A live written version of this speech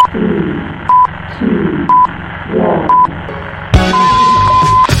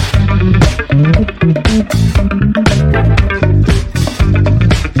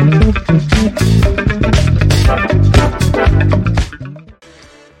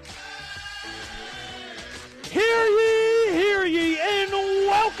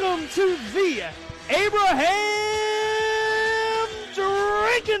welcome to the Abraham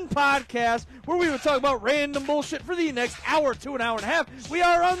Drinking Podcast, where we would talk about random bullshit for the next hour to an hour and a half. We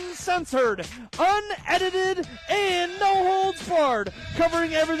are uncensored, unedited, and no holds barred,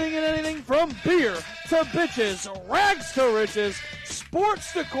 covering everything and anything from beer to bitches, rags to riches,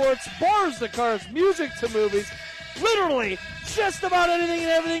 sports to courts, bars to cars, music to movies. Literally, just about anything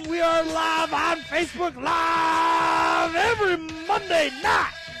and everything. We are live on Facebook Live every Monday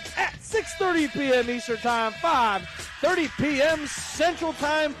night at 6:30 p.m. Eastern Time, 5:30 p.m. Central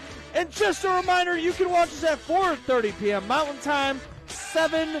Time. And just a reminder, you can watch us at 4:30 p.m. Mountain Time,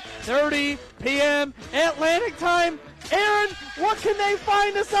 7:30 p.m. Atlantic Time. Aaron, what can they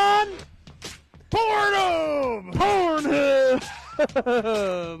find us on? Pornhub!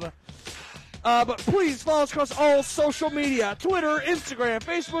 But please follow us across all social media, Twitter, Instagram,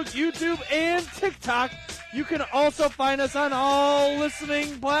 Facebook, YouTube, and TikTok. You can also find us on all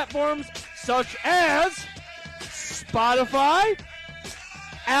listening platforms such as Spotify,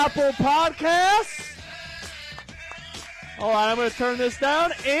 Apple Podcasts. All right, I'm going to turn this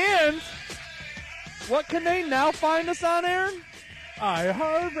down. And what can they now find us on, Aaron?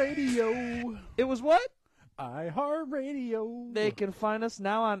 iHeartRadio. It was what? iHeartRadio. They can find us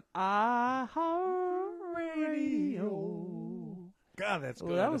now on iHeartRadio. God, that's good.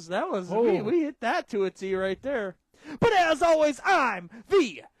 Well, that was Oh. we hit that to a T right there. But as always, I'm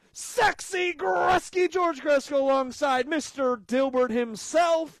the sexy Grusky George Gresko alongside Mr. Dilbert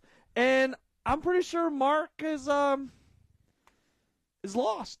himself, and I'm pretty sure Mark is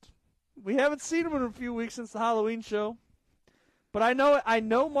lost. We haven't seen him in a few weeks since the Halloween show. But I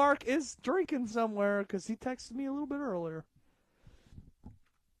know Mark is drinking somewhere because he texted me a little bit earlier.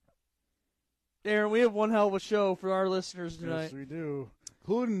 Aaron, we have one hell of a show for our listeners tonight. Yes, we do.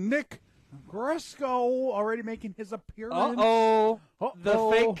 Including Nick Gresko already making his appearance. Uh-oh.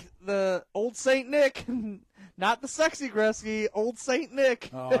 Uh-oh. The old Saint Nick. Not the sexy Gretzky, old Saint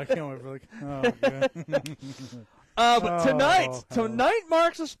Nick. Oh, I can't wait for the... But tonight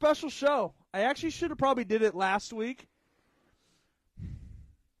marks a special show. I actually should have probably did it last week.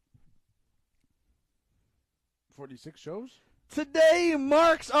 46 shows? Today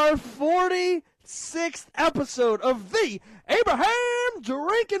marks our 46th episode of the Abraham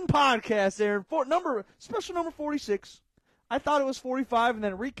Drinking Podcast, Aaron. Special number 46. I thought it was 45, and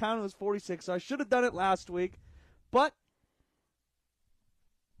then recounted it was 46, so I should have done it last week. But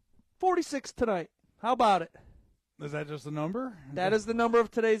 46 tonight. How about it? Is that just the number? That is the number of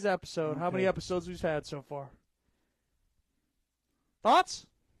today's episode. Okay. How many episodes we've had so far? Thoughts?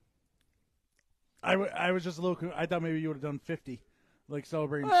 I was just a little... I thought maybe you would have done 50. Like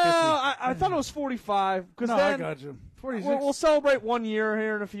celebrating 50. I thought it was 45. No, I got you. 46. We'll celebrate 1 year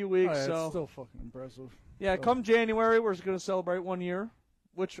here in a few weeks. Oh, yeah, so it's still fucking impressive. yeah, come January, we're going to celebrate 1 year,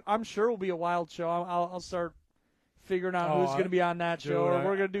 which I'm sure will be a wild show. I'll start figuring out who's going to be on that show, or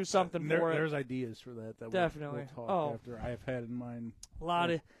we're going to do something for it. There's ideas for that. Definitely. We'll talk after I have had in mind. A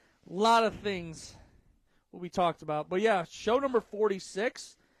lot of things will be talked about. But yeah, show number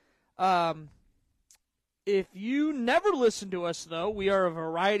 46. If you never listen to us, though, we are a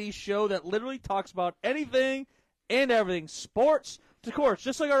variety show that literally talks about anything and everything. Sports to courts,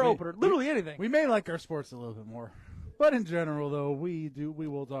 just like our opener. Literally anything. We may like our sports a little bit more. But in general, though, we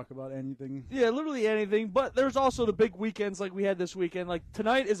will talk about anything. Yeah, literally anything. But there's also the big weekends like we had this weekend. Like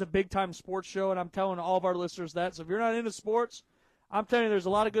tonight is a big-time sports show, and I'm telling all of our listeners that. So if you're not into sports, I'm telling you there's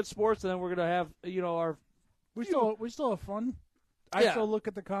a lot of good sports, and then we're going to have, our... We still have fun. I still look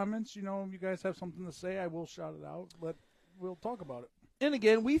at the comments. If you guys have something to say, I will shout it out. But we'll talk about it. And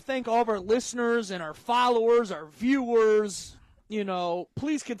again, we thank all of our listeners and our followers, our viewers.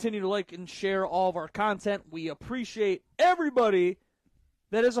 Please continue to like and share all of our content. We appreciate everybody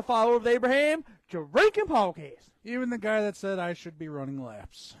that is a follower of the Abraham Drinking Podcast. Even the guy that said I should be running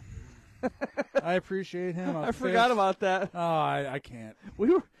laps. I appreciate him. I forgot about that. Oh, I can't.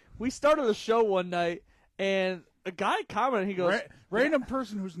 We started a show one night, and a guy commented, he goes... Random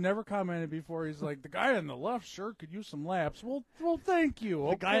person who's never commented before, he's like, the guy on the left sure could use some laps. Well, thank you.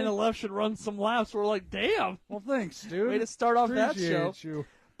 The guy on the left should run some laps. We're like, damn. Well, thanks, dude. Way to start off that show. You.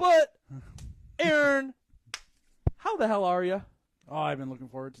 But, Aaron, how the hell are you? Oh, I've been looking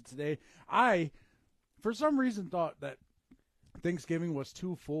forward to today. I, for some reason, thought that Thanksgiving was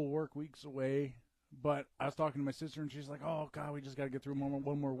 2 full work weeks away. But I was talking to my sister, and she's like, oh, God, we just got to get through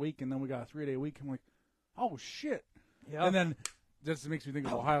one more week, and then we got a 3-day week. I'm like, oh, shit. Yep. And then this makes me think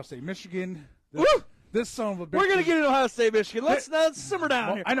of Ohio State, Michigan. This son of a bitch. We're going to get into Ohio State, Michigan. Let's simmer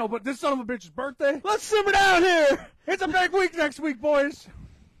down here. I know, but this son of a bitch's birthday. Let's simmer down here. It's a big week next week, boys.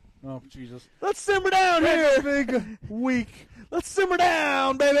 Oh, Jesus. Let's simmer down It's here. a big week. Let's simmer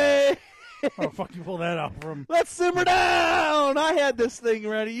down, baby. Oh, fuck, you pull that out from. Let's simmer down. I had this thing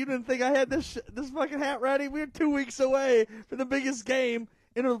ready. You didn't think I had this fucking hat ready? We're 2 weeks away from the biggest game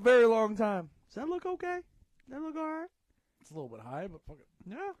in a very long time. Does that look okay? Does that look all right? It's a little bit high, but fuck it.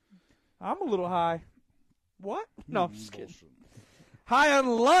 Yeah. I'm a little high. What? No, I'm just kidding. Bullshit. High on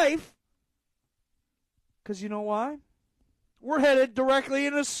life. Because you know why? We're headed directly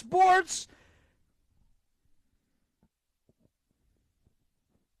into sports.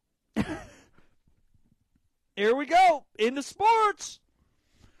 Here we go. Into sports.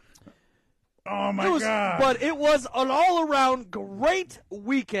 Oh, my God. But it was an all-around great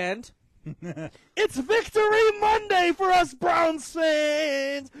weekend. It's Victory Monday for us Browns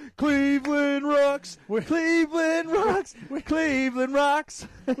fans. Cleveland rocks. Cleveland rocks. Cleveland rocks.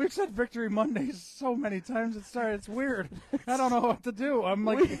 We've said Victory Mondays so many times. It's weird. I don't know what to do. I'm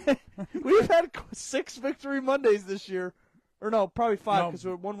like, we've had 6 Victory Mondays this year, or no, probably 5 because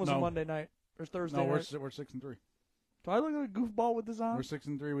one was a Monday night or Thursday. No, night. we're 6-3. Do I look like a goofball with this on? We're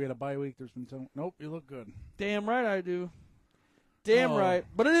 6-3. We had a bye week. There's been nope. You look good. Damn right I do. Damn right.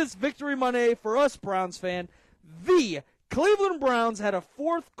 But it is Victory Monday for us Browns fan. The Cleveland Browns had a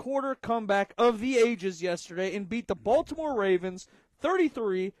fourth quarter comeback of the ages yesterday and beat the Baltimore Ravens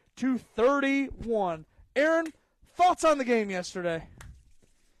 33-31. Aaron, thoughts on the game yesterday?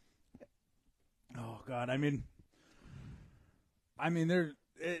 Oh God, I mean,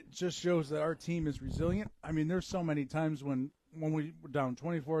 it just shows that our team is resilient. I mean, there's so many times when we were down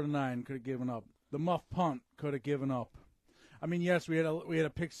 24-9, could have given up. The muff punt could have given up. I mean, yes, we had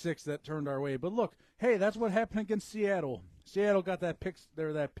a pick six that turned our way, but look, hey, that's what happened against Seattle. Seattle got that pick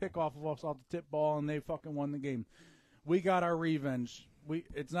off of us off the tip ball, and they fucking won the game. We got our revenge.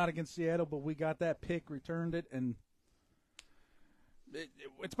 It's not against Seattle, but we got that pick, returned it, and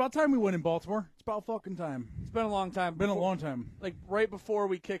it's about time we win in Baltimore. It's about fucking time. It's been a long time. Been a long time. Like right before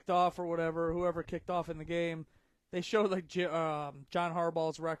we kicked off or whatever, whoever kicked off in the game, they showed like John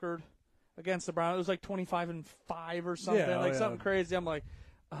Harbaugh's record against the Browns. It was like 25-5 or something, something crazy. I'm like,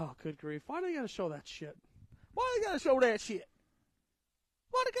 oh, good grief! Why do they gotta show that shit? Why do they gotta show that shit?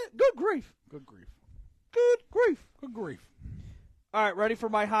 Good grief! Good grief! Good grief! Good grief! All right, ready for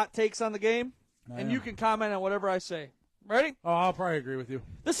my hot takes on the game? And you can comment on whatever I say. Ready? Oh, I'll probably agree with you.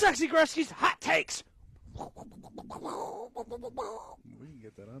 The Sexy Gretzky's hot takes. We can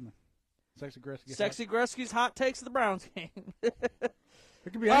get that on there. Sexy Gretzky. Sexy Gretzky's hot takes of the Browns game.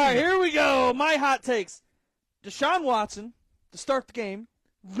 It could be all right, anything. here we go. My hot takes. Deshaun Watson, to start the game,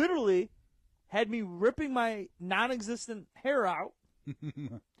 literally had me ripping my non-existent hair out.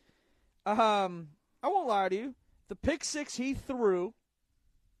 I won't lie to you. The pick six he threw,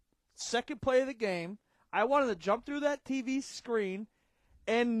 second play of the game, I wanted to jump through that TV screen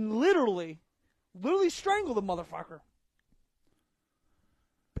and literally strangle the motherfucker.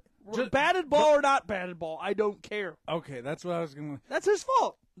 Batted ball or not batted ball, I don't care. Okay, that's what I was going to... That's his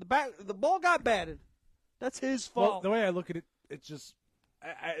fault. The ball got batted. That's his fault. Well, the way I look at it, it's just...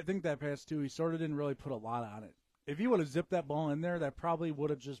 I think that pass, too, he sort of didn't really put a lot on it. If he would have zipped that ball in there, that probably would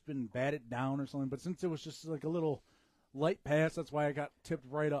have just been batted down or something. But since it was just like a little light pass, that's why I got tipped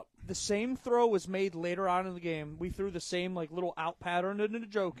right up. The same throw was made later on in the game. We threw the same like little out pattern into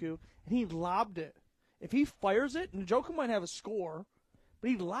Njoku, and he lobbed it. If he fires it, Njoku might have a score, but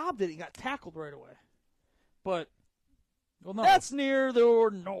he lobbed it. He got tackled right away. But that's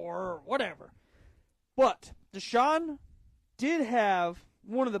neither nor whatever. But Deshaun did have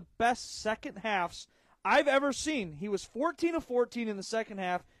one of the best second halves I've ever seen. He was 14 of 14 in the second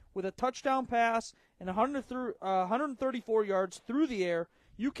half with a touchdown pass and 134 yards through the air.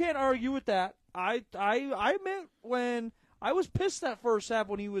 You can't argue with that. I admit when I was pissed that first half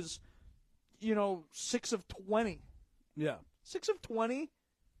when he was, 6 of 20. Yeah. 6 of 20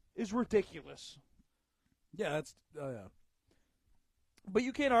 is ridiculous. Yeah, that's yeah. But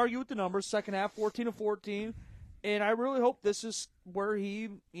you can't argue with the numbers. Second half, 14 of 14. And I really hope this is where he,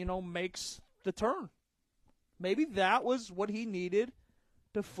 makes the turn. Maybe that was what he needed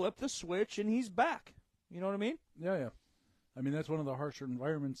to flip the switch, and he's back. You know what I mean? Yeah. I mean, that's one of the harsher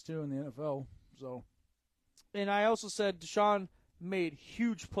environments, too, in the NFL. So, and I also said Deshaun made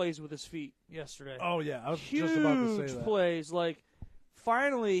huge plays with his feet yesterday. Oh, yeah. I was just about to say that. Huge plays. Like,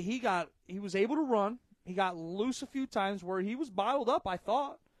 finally, he was able to run. He got loose a few times where he was bottled up, I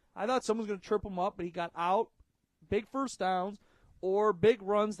thought. I thought someone was going to trip him up, but he got out. Big first downs or big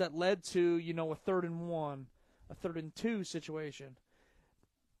runs that led to, a 3rd and 1, a 3rd and 2 situation.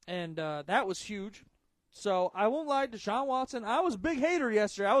 And that was huge. So I won't lie, Deshaun Watson, I was a big hater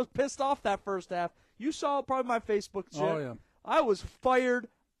yesterday. I was pissed off that first half. You saw probably my Facebook shit. Oh, yeah. I was fired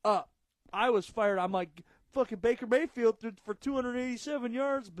up. I'm like, fucking Baker Mayfield threw for 287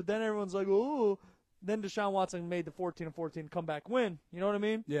 yards, but then everyone's like, oh. Then Deshaun Watson made the 14-14 comeback win. You know what I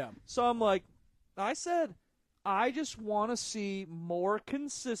mean? Yeah. So I'm like, I said, I just want to see more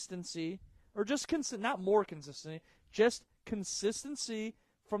consistency, or just not more consistency, just consistency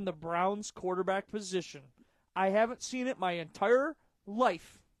from the Browns quarterback position. I haven't seen it my entire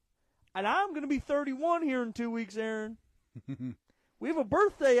life. And I'm going to be 31 here in 2 weeks, Aaron. We have a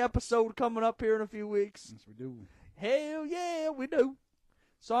birthday episode coming up here in a few weeks. Yes, we do. Hell yeah, we do.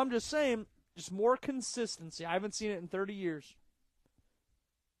 So I'm just saying, just more consistency. I haven't seen it in 30 years.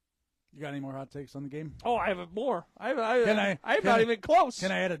 You got any more hot takes on the game? Oh, I have more. I'm Can not even close.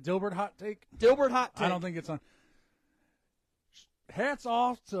 Can I add a Dilbert hot take? Dilbert hot take. I don't think it's on. Hats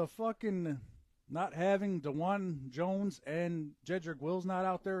off to fucking not having DeJuan Jones and Jedrick Wills not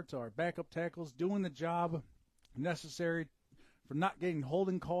out there, to our backup tackles doing the job necessary for not getting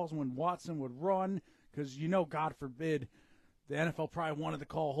holding calls when Watson would run, because God forbid, the NFL probably wanted to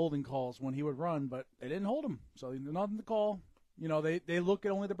call holding calls when he would run, but they didn't hold him, so nothing to call. They look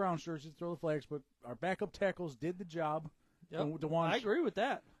at only the Browns jerseys, throw the flags, but our backup tackles did the job. Yep. I agree with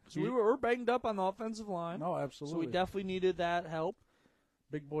that. So we were banged up on the offensive line. No, absolutely. So we definitely needed that help.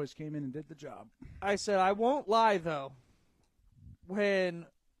 Big boys came in and did the job. I said, I won't lie, though. When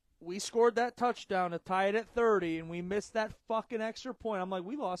we scored that touchdown to tie it at 30 and we missed that fucking extra point, I'm like,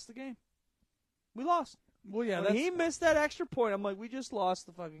 we lost the game. We lost. Well, yeah, when he missed that extra point, I'm like, we just lost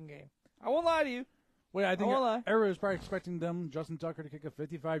the fucking game. I won't lie to you. Well, I think everybody was probably expecting Justin Tucker, to kick a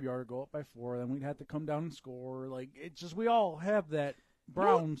 55-yarder, go up by 4, then we'd have to come down and score. Like, it's just, we all have that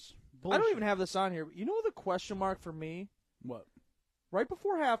Browns bullshit. I don't even have this on here, but you know the question mark for me? What? Right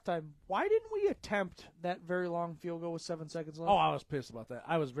before halftime, why didn't we attempt that very long field goal with 7 seconds left? Oh, I was pissed about that.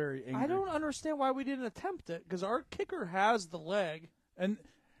 I was very angry. I don't understand why we didn't attempt it, because our kicker has the leg. And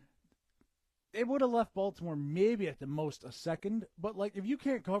it would have left Baltimore maybe at the most a second, but, like, if you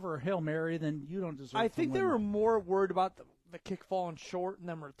can't cover a Hail Mary, then you don't deserve to I think win. they were more worried about the kick falling short and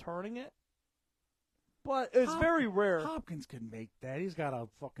them returning it. But it's very rare. Hopkins can make that. He's got a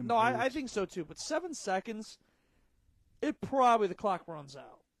fucking No, I think so, too. But 7 seconds, the clock runs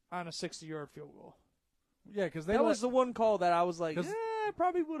out on a 60-yard field goal. Yeah, because that was the one call that I was like, I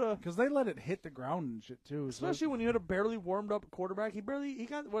probably would have. Because they let it hit the ground and shit, too. Especially when you had a barely warmed-up quarterback. He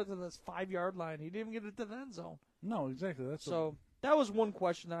got, this 5-yard line. He didn't even get it to the end zone. No, exactly. That was one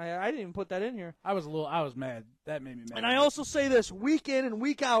question that I had. I didn't even put that in here. I was mad. That made me mad. And I also say this, week in and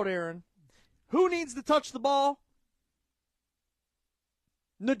week out, Aaron, who needs to touch the ball?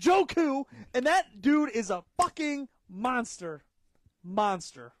 Njoku, and that dude is a fucking monster.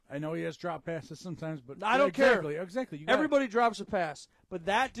 I know he has drop passes sometimes, but I don't care. Exactly. Everybody drops a pass, but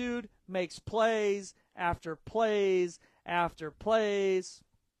that dude makes plays after plays after plays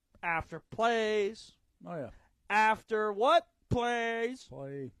after plays. Oh yeah. After what? Plays.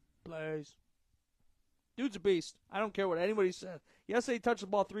 Plays. Dude's a beast. I don't care what anybody says. Yesterday he touched the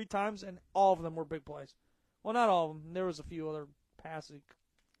ball 3 times, and all of them were big plays. Well, not all of them. There was a few other passing,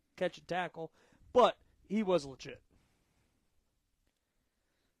 catch and tackle, but he was legit.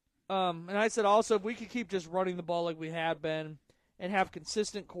 And I said also, if we could keep just running the ball like we have been and have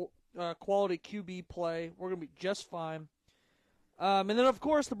consistent quality QB play, we're going to be just fine. And then, of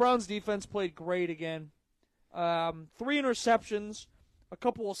course, the Browns defense played great again. 3 interceptions, a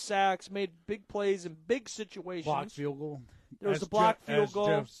couple of sacks, made big plays in big situations. Blocked field goal. There was the blocked field goal.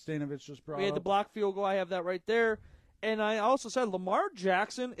 Jeff Stanovich just brought We had up. the blocked field goal. I have that right there. And I also said Lamar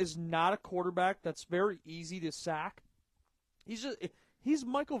Jackson is not a quarterback that's very easy to sack. He's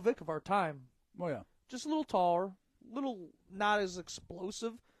Michael Vick of our time. Oh, yeah. Just a little taller, little not as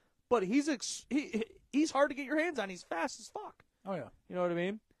explosive, but he's hard to get your hands on. He's fast as fuck. Oh, yeah. You know what I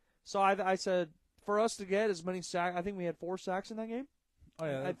mean? So I said, for us to get as many sacks, I think we had 4 sacks in that game. Oh,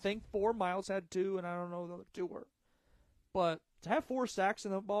 yeah. I think 4. Miles had 2, and I don't know what the other 2 were. But to have 4 sacks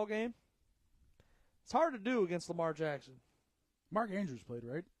in the ball game, it's hard to do against Lamar Jackson. Mark Andrews played,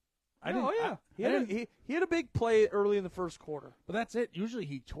 right? He had a big play early in the first quarter. But that's it. Usually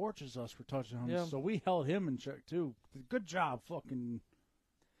he torches us for touchdowns, so we held him in check, too. Good job, fucking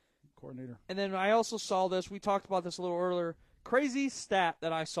coordinator. And then I also saw this. We talked about this a little earlier. Crazy stat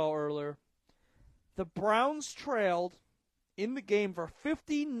that I saw earlier. The Browns trailed in the game for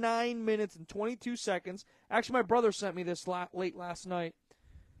 59 minutes and 22 seconds. Actually, my brother sent me this late last night.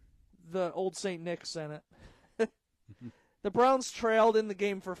 The old St. Nick sent it. The Browns trailed in the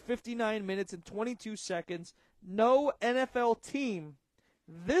game for 59 minutes and 22 seconds. No NFL team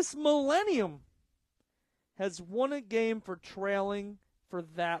this millennium has won a game for trailing for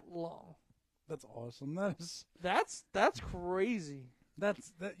that long. That's awesome. That's crazy.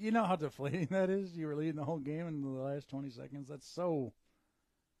 You know how deflating that is? You were leading the whole game in the last 20 seconds. That's so.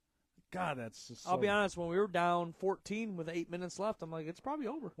 God, that's just. I'll be honest. When we were down 14 with 8 minutes left, I'm like, it's probably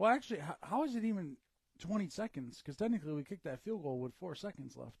over. Well, actually, how is it even 20 seconds? Because technically, we kicked that field goal with 4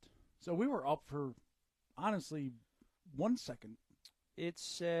 seconds left. So we were up for, honestly, 1 second. It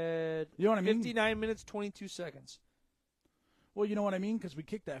said 59 minutes, 22 seconds. Well, you know what I mean? Because we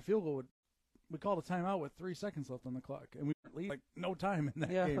kicked that field goal. We called a timeout with 3 seconds left on the clock. And we lead like no time in that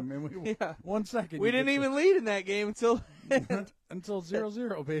game. And we 1 second. We didn't even lead in that game until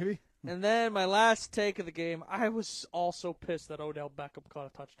 0-0, baby. And then my last take of the game, I was also pissed that Odell Beckham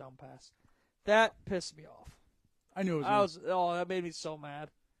caught a touchdown pass. That pissed me off. I knew it was. That made me so mad.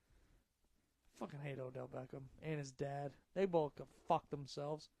 Fucking hate Odell Beckham and his dad. They both could fuck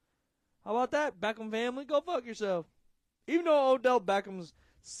themselves. How about that, Beckham family? Go fuck yourself. Even though Odell Beckham's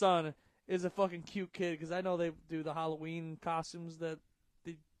son is a fucking cute kid, because I know they do the Halloween costumes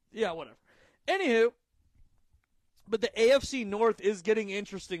whatever. Anywho, but the AFC North is getting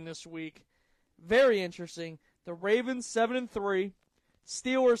interesting this week. Very interesting. The Ravens 7-3,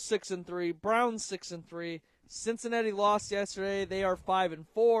 Steelers 6-3, Browns 6-3. Cincinnati lost yesterday. They are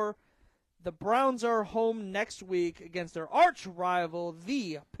 5-4. The Browns are home next week against their arch rival,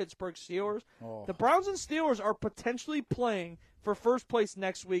 the Pittsburgh Steelers. Oh. The Browns and Steelers are potentially playing for first place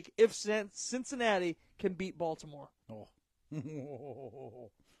next week if Cincinnati can beat Baltimore. Oh.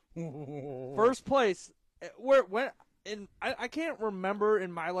 First place. I can't remember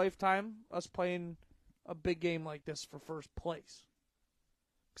in my lifetime us playing a big game like this for first place.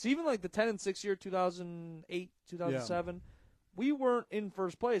 Because even like the 10-6 year, 2008, 2007, we weren't in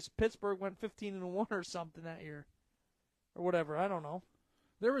first place. Pittsburgh went 15-1 or something that year, or whatever. I don't know.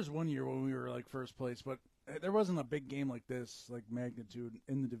 There was one year when we were like first place, but there wasn't a big game like this, like magnitude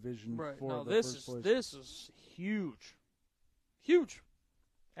in the division. Right. For This is huge, huge,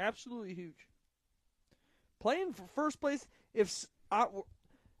 absolutely huge. Playing for first place. If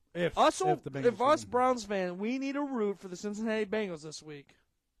us Browns fans, we need to root for the Cincinnati Bengals this week.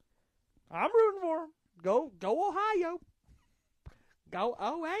 I'm rooting for them. Go Ohio. Go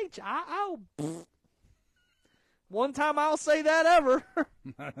OHIO. One time I'll say that ever.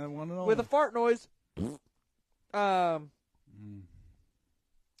 With a fart noise. But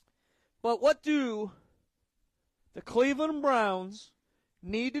what do the Cleveland Browns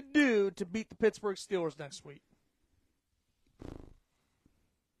need to do to beat the Pittsburgh Steelers next week?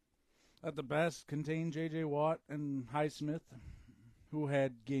 At the best, contain J.J. Watt and Highsmith, who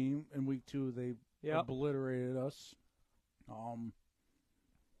had game in week 2. They obliterated us.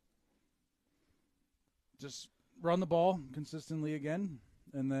 Just run the ball consistently again,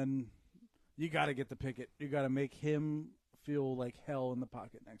 and then you got to get the Pickett. You got to make him feel like hell in the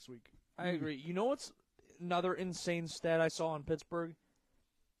pocket next week. I agree. You know what's another insane stat I saw in Pittsburgh?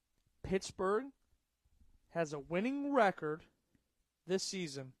 Pittsburgh has a winning record this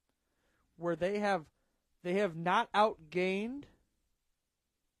season where they have not outgained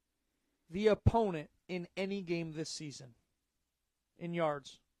the opponent in any game this season in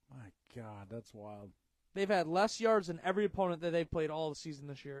yards. My God, that's wild. They've had less yards than every opponent that they've played all the season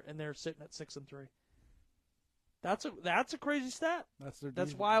this year, and they're sitting at 6-3. That's a crazy stat.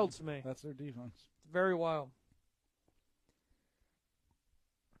 That's wild to me. That's their defense. It's very wild.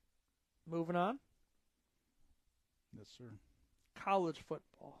 Moving on. Yes, sir. College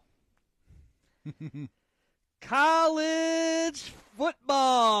football. College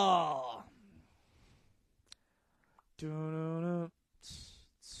football.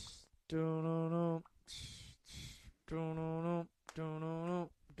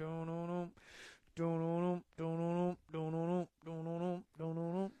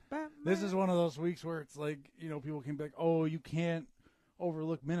 This is one of those weeks where it's like, people can be like, oh, you can't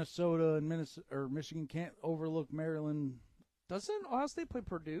overlook Minnesota and Michigan can't overlook Maryland. Doesn't Ohio State play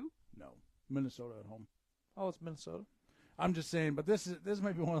Purdue? No, Minnesota at home. Oh, it's Minnesota. I'm just saying, but this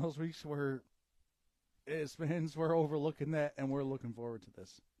might be one of those weeks where as fans we're overlooking that, and we're looking forward to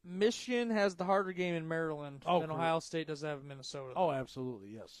this. Michigan has the harder game in Maryland than Ohio State does have in Minnesota. Oh, absolutely,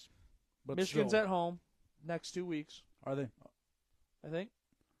 yes. But Michigan's at home next 2 weeks. Are they? I think.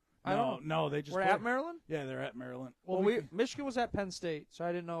 I don't know. No, they just. We're at Maryland? Yeah, they're at Maryland. Well, Michigan was at Penn State, so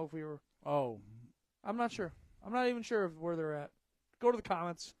I didn't know if we were. Oh. I'm not sure. I'm not even sure where they're at. Go to the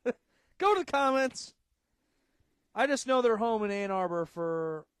comments. Go to the comments. I just know they're home in Ann Arbor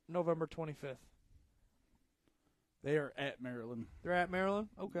for November 25th. They are at Maryland. They're at Maryland?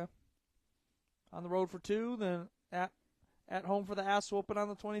 Okay. On the road for 2, then at home for the ass whooping on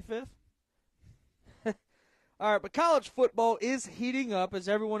the 25th? All right, but college football is heating up as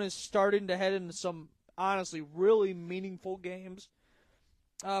everyone is starting to head into some, honestly, really meaningful games.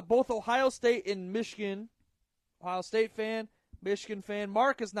 both Ohio State and Michigan. Ohio State fan, Michigan fan.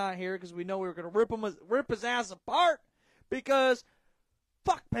 Mark is not here because we know we were going to rip his ass apart because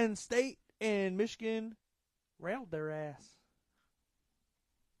fuck Penn State and Michigan railed their ass.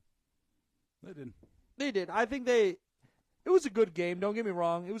 They did. I think it was a good game. Don't get me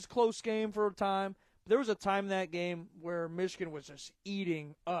wrong. It was a close game for a time. But there was a time in that game where Michigan was just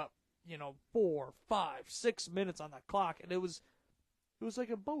eating up, 4, 5, 6 minutes on that clock, and it was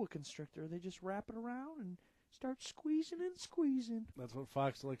like a boa constrictor. They just wrap it around and start squeezing and squeezing. That's what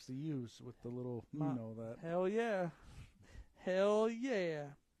Fox likes to use with the little, that. Hell yeah. Hell yeah.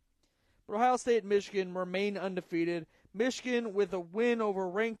 But Ohio State and Michigan remain undefeated. Michigan with a win over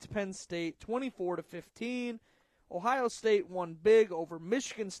ranked Penn State, 24-15. Ohio State won big over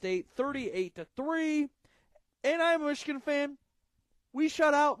Michigan State, 38-3. And I'm a Michigan fan. We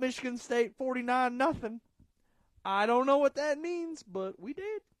shut out Michigan State 49-0. I don't know what that means, but we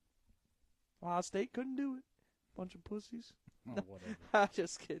did. Ohio State couldn't do it. Bunch of pussies. Oh, whatever. I'm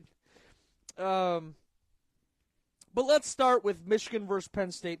just kidding. But let's start with Michigan versus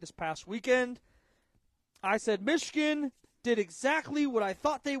Penn State this past weekend. I said Michigan did exactly what I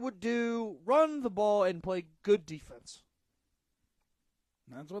thought they would do, run the ball and play good defense.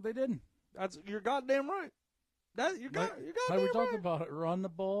 That's what they did. You're goddamn right. You're goddamn we right. talked about it, run the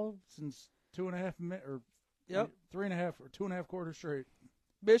ball since 2.5 minutes or 3.5 or 2.5 quarters straight.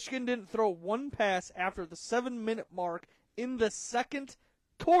 Michigan didn't throw one pass after the 7-minute mark in the second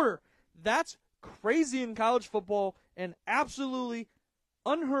quarter. That's crazy in college football and absolutely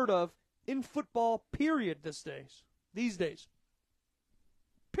unheard of in football, period, these days.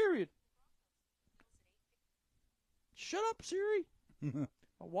 Period. Shut up, Siri. My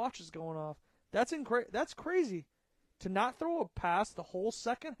watch is going off. That's crazy. To not throw a pass the whole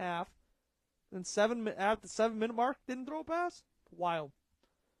second half, and at the 7-minute mark, didn't throw a pass? Wild.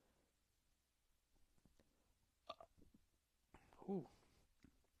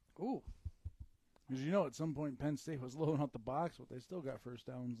 Ooh. Because at some point Penn State was loading out the box, but they still got first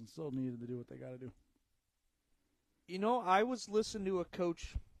downs and still needed to do what they got to do. I was listening to a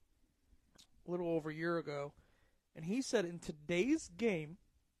coach a little over a year ago, and he said in today's game,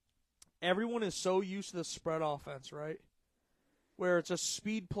 everyone is so used to the spread offense, right? Where it's just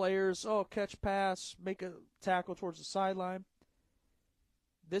speed players, catch pass, make a tackle towards the sideline.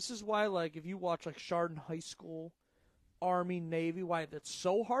 This is why, if you watch, Chardon High School, Army, Navy, why it's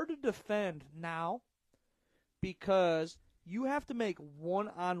so hard to defend now, because you have to make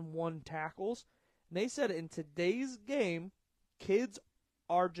one-on-one tackles. And they said in today's game, kids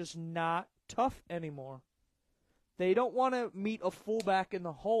are just not tough anymore. They don't want to meet a fullback in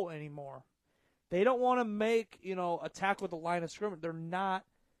the hole anymore. They don't want to make, a tackle with the line of scrimmage. They're not,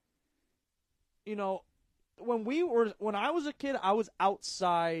 when I was a kid, I was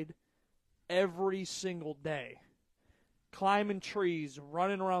outside every single day. Climbing trees,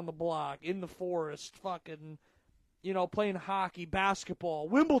 running around the block, in the forest, fucking, playing hockey, basketball,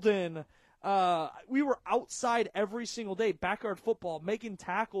 Wimbledon. We were outside every single day, backyard football, making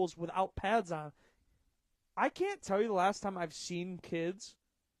tackles without pads on. I can't tell you the last time I've seen kids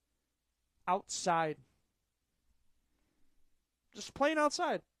outside. Just playing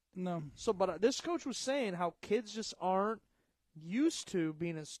outside. No. But this coach was saying how kids just aren't used to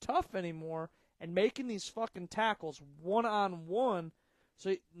being as tough anymore and making these fucking tackles one-on-one.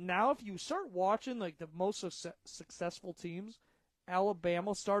 So now if you start watching, the most successful teams,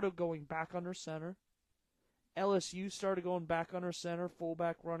 Alabama started going back under center. LSU started going back under center,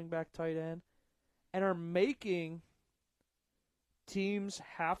 fullback, running back, tight end, and are making teams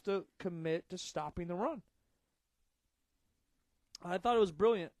have to commit to stopping the run. I thought it was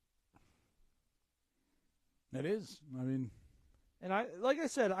brilliant. It is. And like I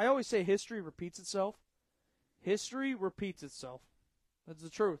said, I always say history repeats itself. History repeats itself. That's the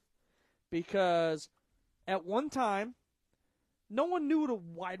truth. Because at one time, no one knew what a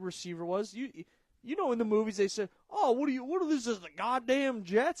wide receiver was. In the movies they said, what are this, the goddamn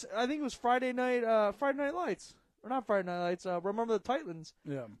Jets? I think it was Friday Night Lights. Or not Friday Night Lights, Remember the Titans.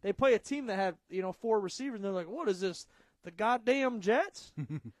 Yeah. They play a team that had, 4 receivers, and they're like, what is this, the goddamn Jets?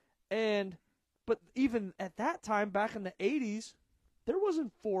 But even at that time, back in the 80s, there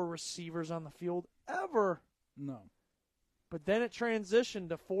wasn't 4 receivers on the field ever. No. But then it transitioned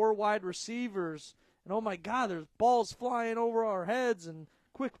to 4 wide receivers. And, oh, my God, there's balls flying over our heads and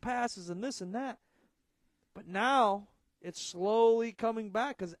quick passes and this and that. But now it's slowly coming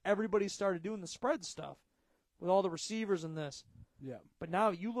back because everybody started doing the spread stuff with all the receivers and this. Yeah. But now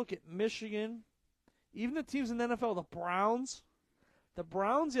you look at Michigan, even the teams in the NFL, the Browns. The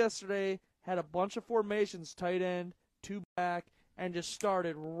Browns yesterday had a bunch of formations, tight end, 2 back, and just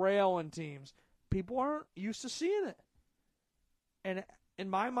started railing teams. People aren't used to seeing it. And in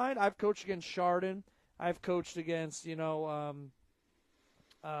my mind, I've coached against Chardon. I've coached against, a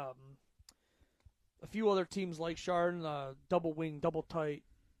few other teams like Chardon, double wing, double tight,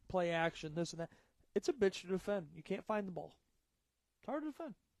 play action, this and that. It's a bitch to defend. You can't find the ball. It's hard to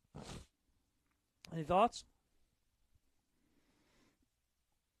defend. Any thoughts?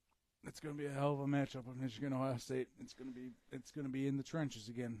 It's going to be a hell of a matchup with Michigan, Ohio State. It's going to be in the trenches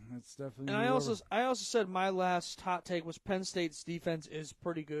again. It's definitely. And I also said my last hot take was Penn State's defense is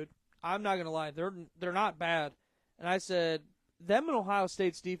pretty good. I'm not going to lie, they're not bad. And I said them and Ohio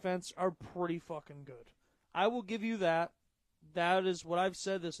State's defense are pretty fucking good. I will give you that. That is what I've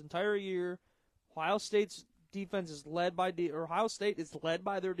said this entire year. Ohio State's defense is led by Ohio State is led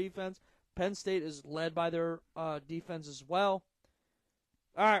by their defense. Penn State is led by their defense as well.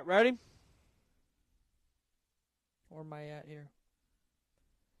 All right, ready? Where am I at here?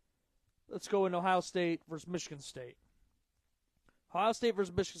 Let's go in Ohio State versus Michigan State. Ohio State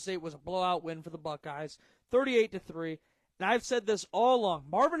versus Michigan State was a blowout win for the Buckeyes, 38-3. And I've said this all along.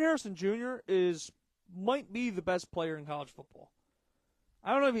 Marvin Harrison Jr. might be the best player in college football.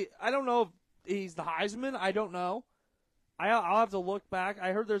 I don't know if he's the Heisman. I don't know. I'll have to look back.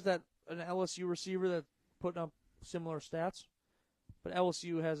 I heard there's an LSU receiver that's putting up similar stats, but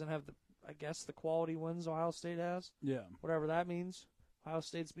LSU hasn't have the quality wins Ohio State has. Yeah. Whatever that means. Ohio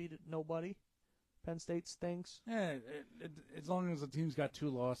State's beat nobody. Penn State stinks. Yeah, as long as the team's got 2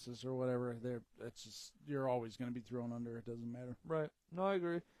 losses or whatever, you're always going to be thrown under. It doesn't matter. Right. No, I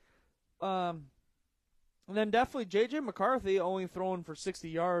agree. And then definitely J.J. McCarthy only throwing for 60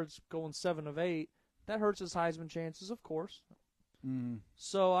 yards, going 7 of 8. That hurts his Heisman chances, of course. Mm.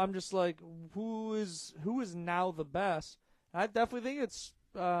 So I'm just like, who is now the best? I definitely think it's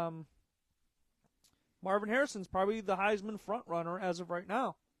Marvin Harrison's probably the Heisman front runner as of right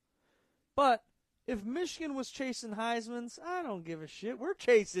now. But if Michigan was chasing Heismans, I don't give a shit. We're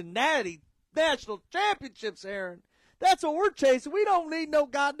chasing national championships, Aaron. That's what we're chasing. We don't need no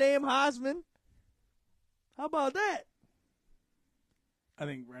goddamn Heisman. How about that? I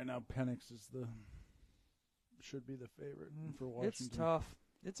think right now Penix should be the favorite for Washington. It's tough.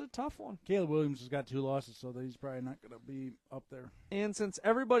 It's a tough one. Caleb Williams has got 2 losses, so he's probably not going to be up there. And since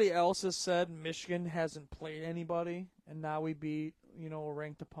everybody else has said Michigan hasn't played anybody, and now we beat, a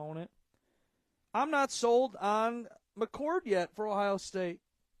ranked opponent, I'm not sold on McCord yet for Ohio State.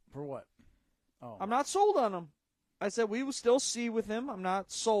 For what? Oh. I'm not sold on him. I said we will still see with him. I'm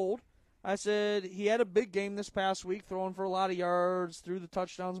not sold. I said he had a big game this past week, throwing for a lot of yards, threw the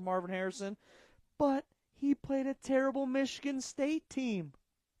touchdowns, Marvin Harrison. But he played a terrible Michigan State team.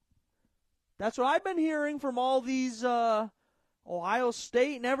 That's what I've been hearing from all these Ohio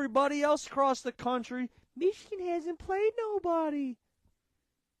State and everybody else across the country. Michigan hasn't played nobody.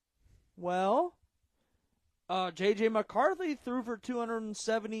 Well, J.J. McCarthy threw for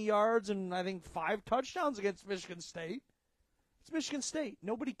 270 yards and I think 5 touchdowns against Michigan State. It's Michigan State.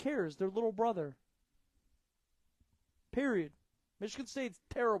 Nobody cares. Their little brother. Period. Michigan State's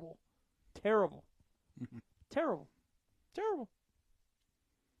terrible. Terrible. Terrible. Terrible.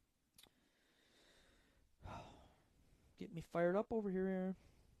 Get me fired up over here, Aaron.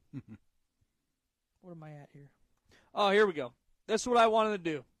 What am I at here? Oh, here we go. That's what I wanted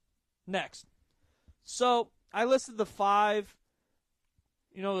to do. Next. So, I listed the 5,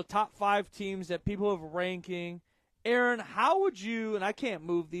 the top 5 teams that people have ranking. Aaron, how would you, and I can't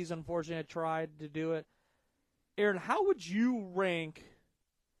move these, unfortunately, I tried to do it. Aaron, how would you rank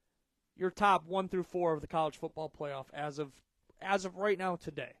your top 1 through 4 of the college football playoff as of right now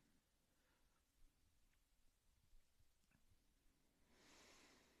today?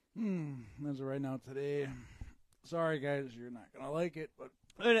 As of right now today, sorry guys, you're not going to like it, but.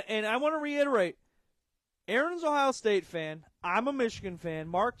 And I want to reiterate, Aaron's Ohio State fan. I'm a Michigan fan.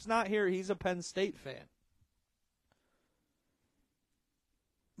 Mark's not here. He's a Penn State fan.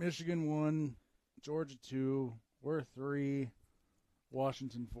 Michigan 1, Georgia 2, we're 3,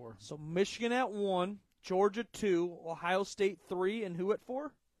 Washington 4. So Michigan at 1, Georgia 2, Ohio State 3, and who at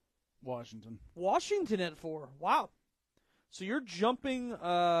 4? Washington. Washington at 4. Wow. So you're jumping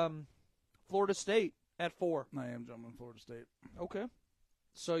Florida State at 4. I am jumping Florida State. Okay.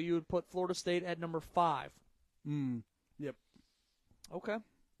 So you would put Florida State at number 5. Yep. Okay.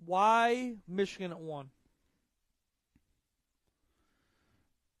 Why Michigan at 1?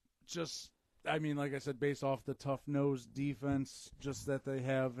 Like I said, based off the tough-nosed defense just that they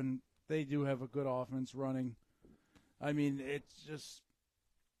have, and they do have a good offense running. It's just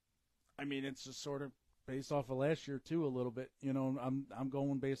sort of based off of last year, too, a little bit. I'm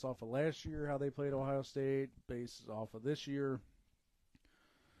going based off of last year, how they played Ohio State, based off of this year.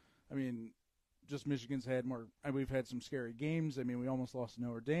 I mean, just Michigan's had more. We've had some scary games. I mean, we almost lost to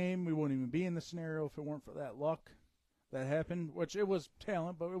Notre Dame. We wouldn't even be in the scenario if it weren't for that luck that happened, which it was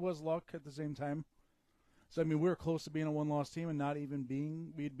talent, but it was luck at the same time. So, I mean, we were close to being a one-loss team and not even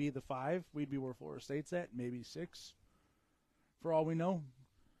being – we'd be the 5. We'd be where Florida State's at, maybe 6 for all we know.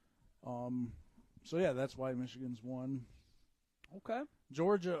 So, yeah, that's why Michigan's won. Okay.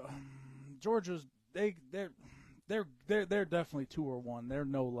 Georgia's they're definitely 2 or 1. They're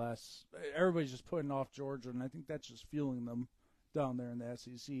no less. Everybody's just putting off Georgia, and I think that's just fueling them down there in the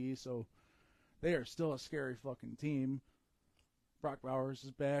SEC. So they are still a scary fucking team. Brock Bowers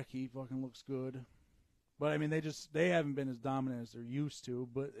is back. He fucking looks good. But I mean, they haven't been as dominant as they're used to.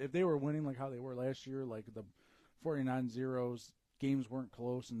 But if they were winning like how they were last year, like the 49-0s, games weren't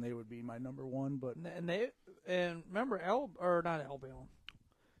close, and they would be my number 1. But and remember not Alabama,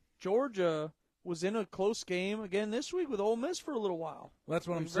 Georgia was in a close game again this week with Ole Miss for a little while. Well, that's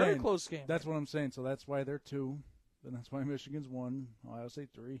what I'm saying. Very close game. That's what I'm saying. So that's why they're 2. Then that's why Michigan's 1. Ohio State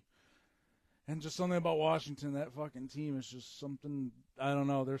 3. And just something about Washington, that fucking team is just something. I don't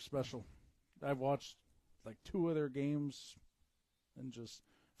know. They're special. I've watched like 2 of their games, and just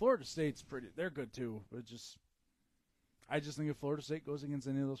Florida State's pretty. They're good too, but I just think if Florida State goes against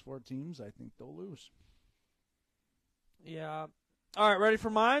any of those 4 teams, I think they'll lose. Yeah. All right, ready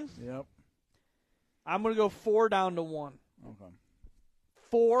for mine? Yep. I'm going to go 4 down to 1. Okay.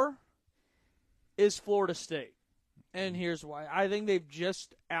 4 is Florida State. And here's why. I think they've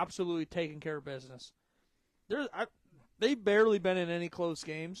just absolutely taken care of business. They've barely been in any close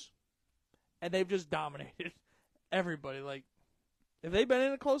games, and they've just dominated everybody. Like, if they've been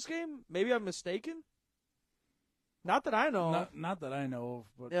in a close game, maybe I'm mistaken. Not that I know. Not that I know of,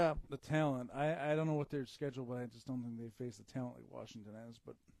 but yeah. The talent. I don't know what their schedule, but I just don't think they face the talent like Washington has.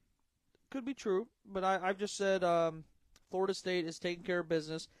 But could be true, but I've just said Florida State is taking care of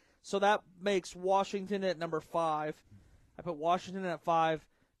business. So that makes Washington at number 5. I put Washington at 5.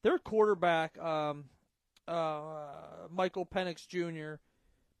 Their quarterback, Michael Penix Jr.,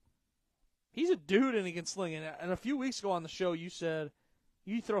 he's a dude and he can sling it. And a few weeks ago on the show, you said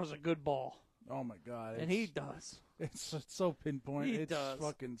he throws a good ball. Oh, my God. And he does. It's so pinpoint. He it's does.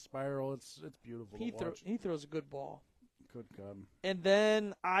 Fucking spiral. It's beautiful to watch. He throws a good ball. Good God. And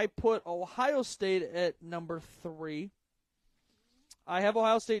then I put Ohio State at number 3. I have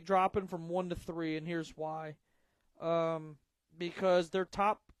Ohio State dropping from 1 to 3, and here's why. Because their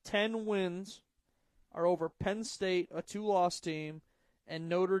top 10 wins are over Penn State, a 2-loss team, and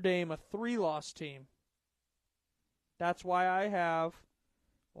Notre Dame, a 3-loss team. That's why I have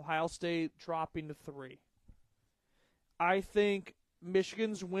Ohio State dropping to 3. I think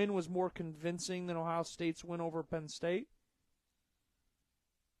Michigan's win was more convincing than Ohio State's win over Penn State.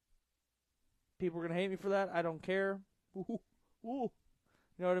 People are going to hate me for that. I don't care. Ooh. You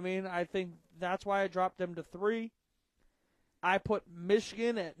know what I mean? I think that's why I dropped them to 3. I put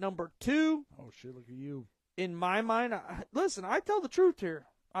Michigan at number 2. Oh, shit, look at you. In my mind, listen, I tell the truth here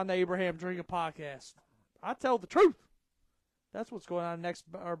on the Abraham Drinking Podcast. I tell the truth. That's what's going on next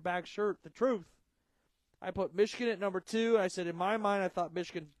our back shirt, the truth. I put Michigan at number 2. I said in my mind I thought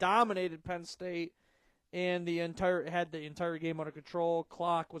Michigan dominated Penn State and had the entire game under control.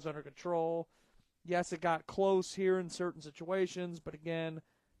 Clock was under control. Yes, it got close here in certain situations, but again,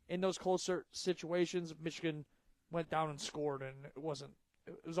 in those closer situations, Michigan went down and scored, and it was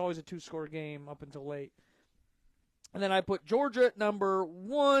always a 2-score game up until late. And then I put Georgia at number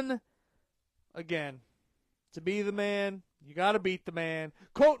 1. Again, to be the man, you got to beat the man.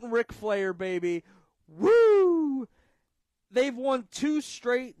 Quoting Ric Flair, baby. Woo! They've won 2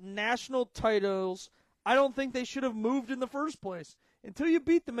 straight national titles. I don't think they should have moved in the first place. Until you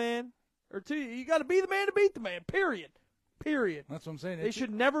beat the man, you got to be the man to beat the man, period. That's what I'm saying. They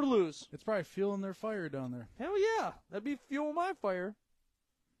should never lose. It's probably fueling their fire down there. Hell yeah. That'd be fueling my fire.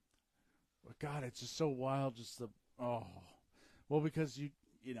 But God, it's just so wild. Because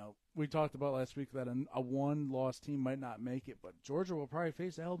you know, we talked about last week that a 1-loss team might not make it, but Georgia will probably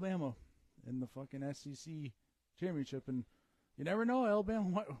face Alabama in the fucking SEC championship, and you never know.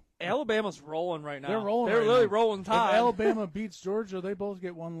 Alabama's rolling right now. They're rolling. They're right really now. rolling tide. If Alabama beats Georgia, they both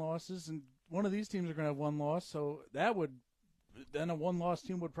get 1 losses, and one of these teams are going to have 1 loss. So then a 1-loss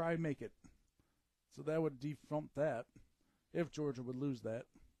team would probably make it. So that would defump that if Georgia would lose that.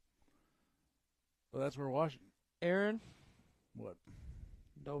 So that's where Washington. Aaron. What?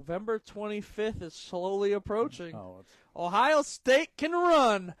 November 25th is slowly approaching. Oh, Ohio State can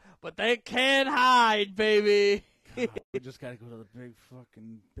run, but they can't hide, baby. God, we just got to go to the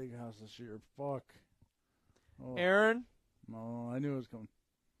big house this year. Fuck. Oh. Aaron? No, I knew it was coming.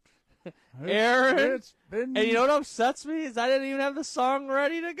 Aaron. It's been... And you know what upsets me is I didn't even have the song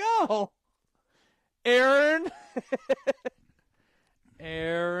ready to go. Aaron.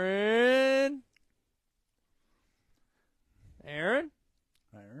 Aaron. Aaron.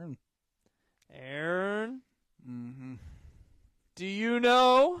 Aaron. Aaron. Mm-hmm. Do you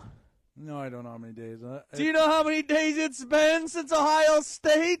know? No, I don't know how many days. Do you know how many days it's been since Ohio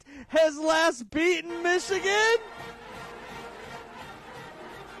State has last beaten Michigan?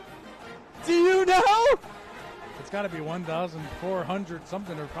 Do you know? It's got to be 1,400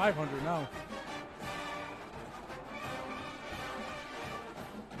 something or 500 now.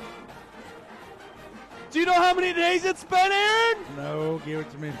 Do you know how many days it's been, Aaron? No, give it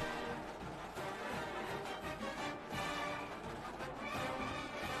to me.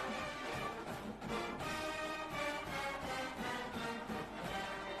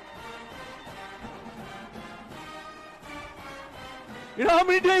 You know how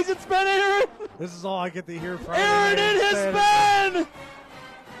many days it's been, Aaron? This is all I get to hear Friday. Aaron, it has been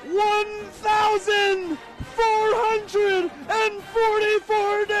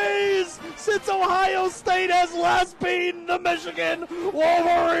 1,444 days since Ohio State has last beaten the Michigan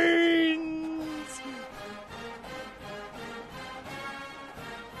Wolverines.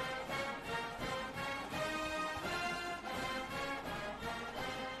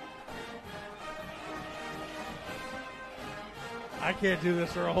 I can't do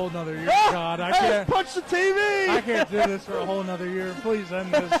this for a whole nother year. Ah, God, I hey, can't. punch the TV. I can't do this for a whole nother year. Please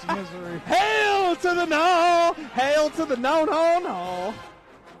end this misery. Hail to the no! Hail to the no, no, no!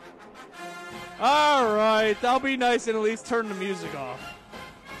 All right, that'll be nice and at least turn the music off.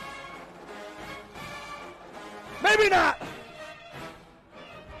 Maybe not!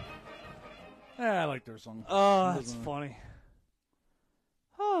 Yeah, I like their song. Oh, that's funny.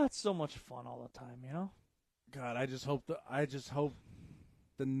 Oh, it's so much fun all the time, you know? God, I just am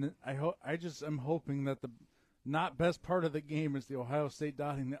hoping that the not best part of the game is the Ohio State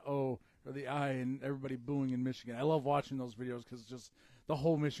dotting the O or the I and everybody booing in Michigan. I love watching those videos because just the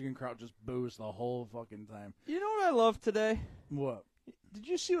whole Michigan crowd just boos the whole fucking time. You know what I love today? What? Did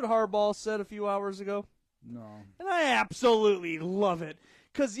you see what Harbaugh said a few hours ago? No. And I absolutely love it.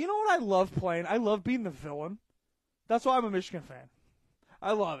 Because you know what I love playing? I love being the villain. That's why I'm a Michigan fan.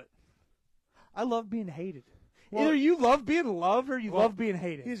 I love it. I love being hated. Well, either you love being loved or you love being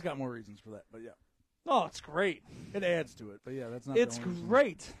hated. He's got more reasons for that, but yeah. Oh, it's great. It adds to it, but yeah, that's not It's the only reason.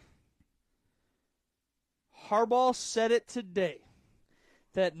 great. Harbaugh said it today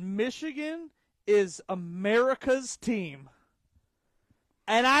that Michigan is America's team.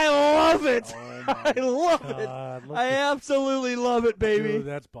 And I love it. Oh I love it. I absolutely love it, baby. Dude,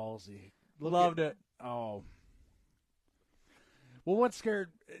 that's ballsy. Loved it. Oh. Well, what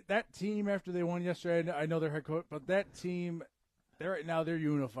scared that team after they won yesterday? I know their head coach, but that team, right now they're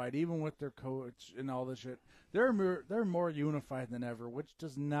unified, even with their coach and all this shit. They're more unified than ever, which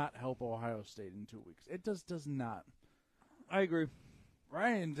does not help Ohio State in 2 weeks. It just does not. I agree.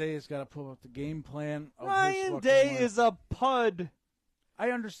 Ryan Day has got to pull up the game plan. Ryan Day is a pud.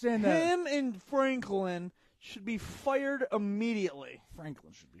 I understand that. Him and Franklin should be fired immediately.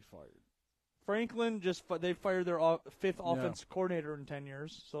 Franklin should be fired. Franklin they fired their fifth offensive coordinator in 10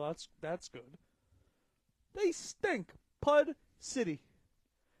 years, so that's good. They stink. Pud City.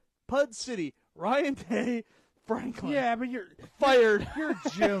 Ryan Day, Franklin. Yeah, but you're fired. Your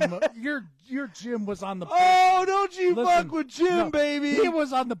Jim was on the. Oh, don't you fuck with Jim, baby. He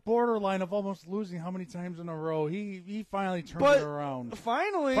was on the borderline of almost losing how many times in a row. He finally turned it around.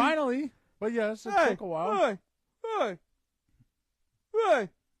 Finally. But yes, it took a while. Hey.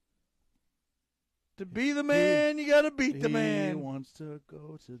 To be the man, you got to beat the man. He wants to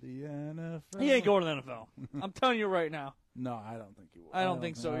go to the NFL. He ain't going to the NFL. I'm telling you right now. No, I don't think he will. I don't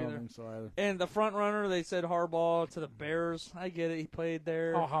think so either. And the front runner, they said Harbaugh to the Bears. I get it. He played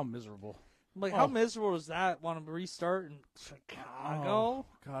there. Oh, how miserable. Like, how miserable is that? Want to restart in Chicago? Oh,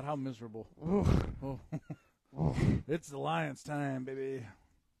 God, how miserable. It's the Lions' time, baby.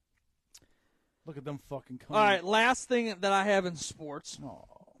 Look at them fucking coming. All right, last thing that I have in sports. Oh.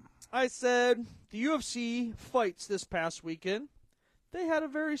 I said the UFC fights this past weekend. They had a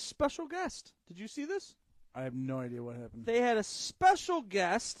very special guest. Did you see this? I have no idea what happened. They had a special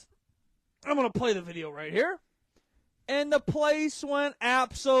guest. I'm going to play the video right here. And the place went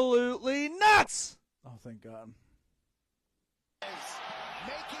absolutely nuts. Oh, thank God.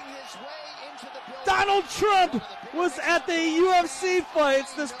 Donald Trump was at the UFC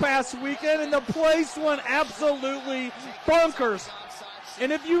fights this past weekend, and the place went absolutely bonkers.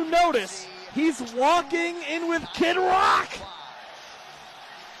 And if you notice, he's walking in with Kid Rock.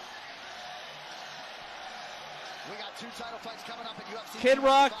 Kid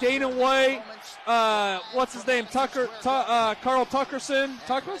Rock, Dana White, what's his name? Carl Tuckerson.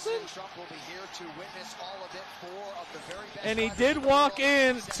 And he did walk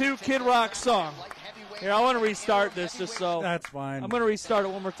in to Kid Rock's song. Here, I want to restart this just so. That's fine. I'm going to restart it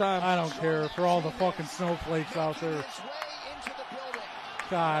one more time. I don't care for all the fucking snowflakes out there.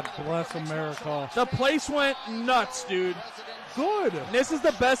 God bless America. The place went nuts, dude. Good. This is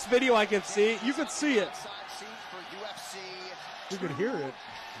the best video I could see. You could see it. You could hear it.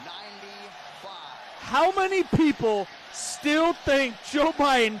 How many people still think Joe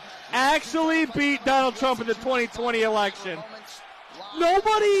Biden actually beat Donald Trump in the 2020 election?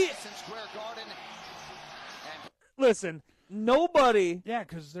 Nobody. Listen, nobody. Yeah,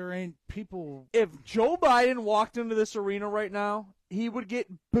 because there ain't people. If Joe Biden walked into this arena right now, he would get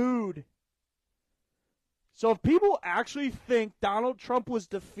booed. So if people actually think Donald Trump was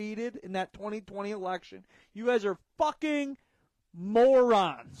defeated in that 2020 election, you guys are fucking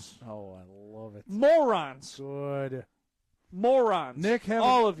morons. Oh, I love it. Morons. Good. Morons. Nick,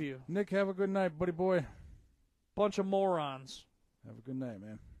 all of you. Nick, have a good night, buddy boy. Bunch of morons. Have a good night,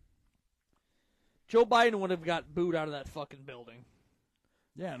 man. Joe Biden would have got booed out of that fucking building.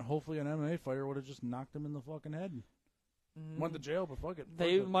 Yeah, and hopefully an MMA fighter would have just knocked him in the fucking head. Went to jail, but fuck it.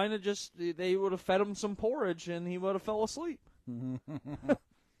 They might have they would have fed him some porridge and he would have fell asleep. No.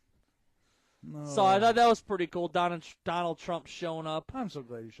 So I thought that was pretty cool. Donald Trump showing up. I'm so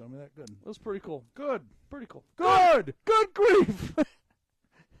glad you showed me that. Good. It was pretty cool. Good. Pretty cool. Good. Good grief.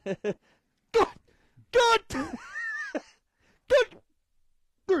 Good. Good. Good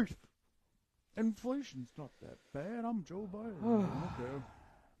grief. Inflation's not that bad. I'm Joe Biden.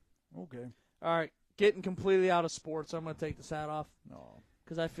 Okay. All right. Getting completely out of sports. I'm going to take this hat off. No.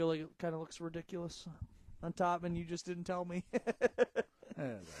 Because I feel like it kind of looks ridiculous on top, and you just didn't tell me.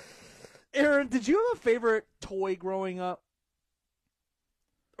 Aaron, did you have a favorite toy growing up?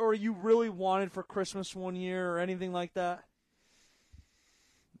 Or you really wanted for Christmas one year or anything like that?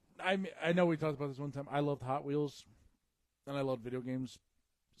 I know we talked about this one time. I loved Hot Wheels, and I loved video games.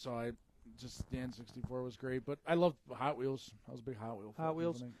 So the N64 was great. But I loved Hot Wheels. I was a big Hot Wheel fan. Hot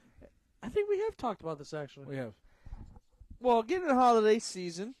Wheels. I think we have talked about this, actually. We have. Well, getting the holiday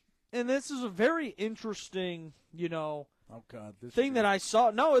season, and this is a very interesting, Oh God, this thing that I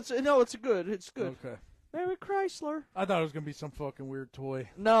saw. No, it's good. It's good. Okay. Mary Chrysler. I thought it was gonna be some fucking weird toy.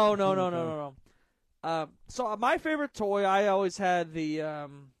 No. So my favorite toy, I always had the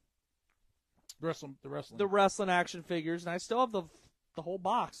wrestling action figures, and I still have the whole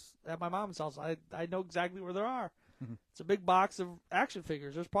box at my mom's house. I know exactly where they are. It's a big box of action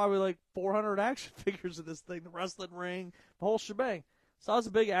figures. There's probably like 400 action figures in this thing, the wrestling ring, the whole shebang. So I was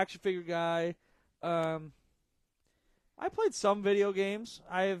a big action figure guy. I played some video games.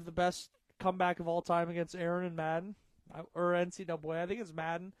 I have the best comeback of all time against Aaron in Madden, or NCAA. I think it's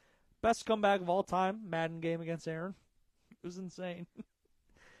Madden. Best comeback of all time, Madden game against Aaron. It was insane.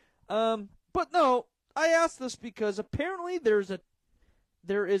 But no, I asked this because apparently there is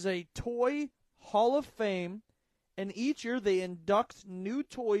a toy Hall of Fame, and each year they induct new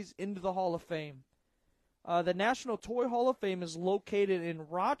toys into the Hall of Fame. The National Toy Hall of Fame is located in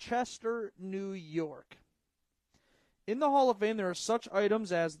Rochester, New York. In the Hall of Fame, there are such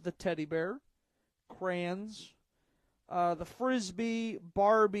items as the teddy bear, crayons, the Frisbee,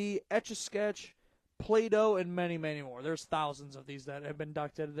 Barbie, Etch-a-Sketch, Play-Doh, and many, many more. There's thousands of these that have been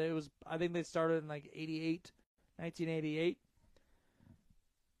inducted. I think they started in like 1988.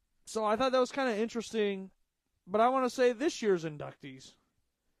 So I thought that was kind of interesting. But I want to say this year's inductees.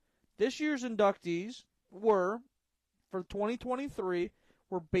 This year's inductees were, for 2023,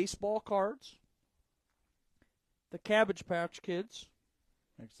 were baseball cards, the Cabbage Patch Kids.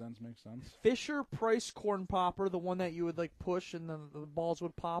 Makes sense. Fisher Price Corn Popper, the one that you would like push and then the balls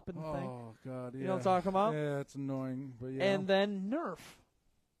would pop and thing. Oh God, yeah. You know what I'm talking about? Yeah, it's annoying, but yeah. And then Nerf,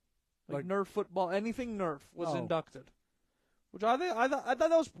 like Nerf football, anything Nerf was inducted, which I thought that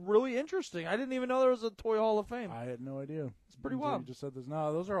was really interesting. I didn't even know there was a Toy Hall of Fame. I had no idea. It's pretty wild. You just said this.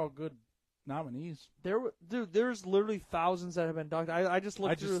 No, those are all good nominees. There's literally thousands that have been inducted. I just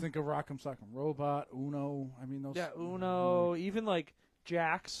looked. I just think of Rock'em Sock'em Robot, Uno. I mean those. Yeah, Uno. Even like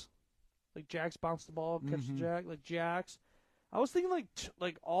Jacks, like Jacks bounce the ball, catch the jack, like Jacks. I was thinking like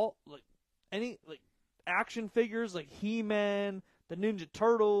any action figures like He-Man, the Ninja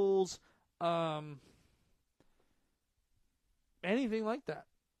Turtles, anything like that.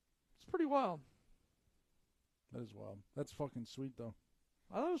 It's pretty wild. That is wild. That's fucking sweet though.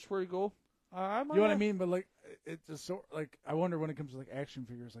 I thought it was pretty cool. You know what I mean? But like, it's just so like I wonder when it comes to like action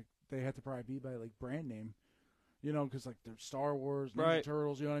figures, like they have to probably be by like brand name. You know, because like there's Star Wars, Ninja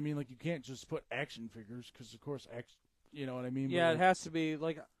Turtles. You know what I mean? Like you can't just put action figures because of course You know what I mean? Yeah, But it has to be.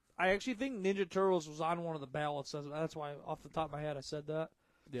 Like, I actually think Ninja Turtles was on one of the ballots. That's why, off the top of my head, I said that.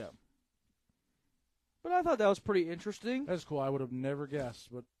 yeah, But I thought that was pretty interesting. that's cool. I would have never guessed,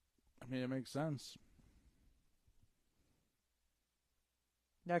 but I mean, it makes sense.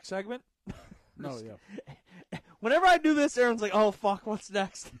 Next segment. No, yeah. Whenever I do this, Aaron's like, "Oh fuck, what's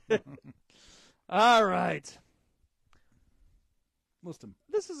next?" All right. List them.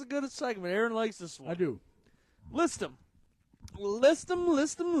 This is a good segment. Aaron likes this one. I do. List them. List them,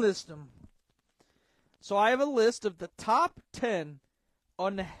 list them, list them. So I have a list of the top 10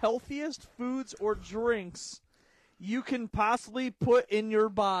 unhealthiest foods or drinks you can possibly put in your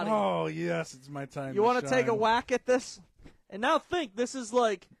body. Oh, yes, it's my time. You want to take a shine. whack at this? And now think, this is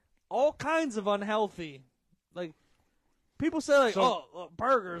like all kinds of unhealthy. Like, people say, like,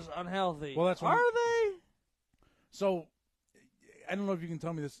 burgers unhealthy. Well, that's what Are they? So, I don't know if you can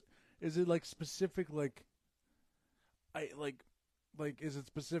tell me this. Is it like specific, like, is it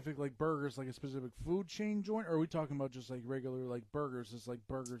specific, like burgers, like a specific food chain joint? Or are we talking about just like regular, like burgers? It's like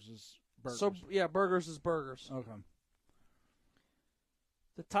burgers is burgers. So, yeah, burgers is burgers. Okay.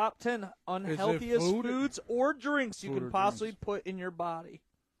 The top 10 unhealthiest food? foods or drinks you Food can or possibly drinks. put in your body.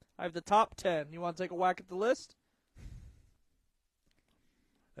 I have the top 10. You want to take a whack at the list?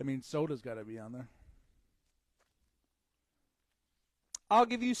 I mean, soda's got to be on there. I'll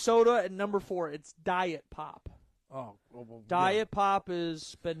give you soda at number 4. It's Diet Pop. Oh, well, Diet Pop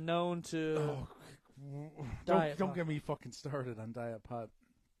has been known to... Diet Don't Pop. get me fucking started on Diet Pop.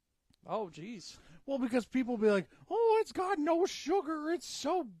 Oh, jeez. Well, because people be like, "Oh, it's got no sugar.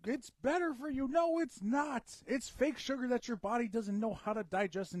 It's better for you." No, it's not. It's fake sugar that your body doesn't know how to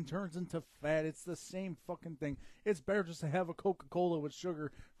digest and turns into fat. It's the same fucking thing. It's better just to have a Coca-Cola with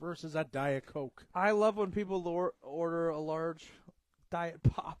sugar versus a Diet Coke. I love when people order a large Diet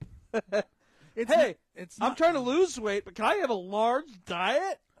Pop. It's Hey, it's I'm not, trying to lose weight, but can I have a large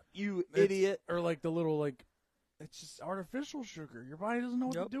diet? You idiot. Or like the little it's just artificial sugar. Your body doesn't know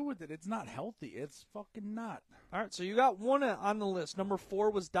what Yep. to do with it. It's not healthy. It's fucking not. All right, so you got one on the list. Number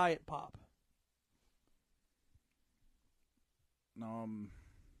 4 was Diet Pop.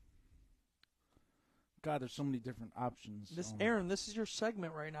 God, there's so many different options. Aaron, this is your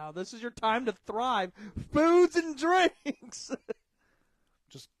segment right now. This is your time to thrive. Foods and drinks.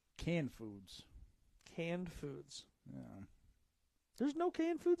 Just canned foods. Canned foods. Yeah. There's no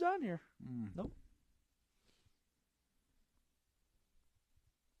canned foods on here. Nope.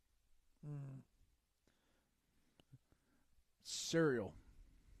 Cereal.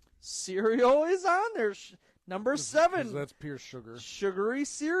 Cereal is on there. Number 7. That's pure sugar. Sugary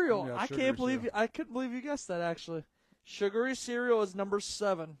cereal. Yeah, I sugary can't believe cereal. I couldn't believe you guessed that actually. Sugary cereal is number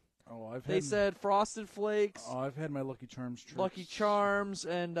 7. Oh, They said Frosted Flakes, Oh, I've had my Lucky Charms tricks. Lucky Charms,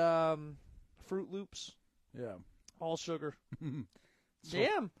 and Fruit Loops. Yeah. All sugar. So-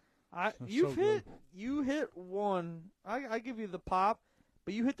 Damn. so good. You hit one. I give you the pop,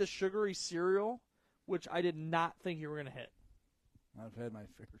 but you hit the sugary cereal, which I did not think you were gonna hit. I've had my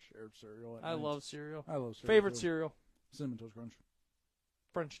fair share of cereal. At I night. love cereal. I love cereal. Favorite too. cereal. Cinnamon Toast Crunch.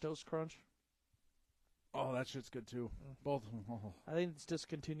 French Toast Crunch. Oh, that shit's good too. Both of them. Oh, I think it's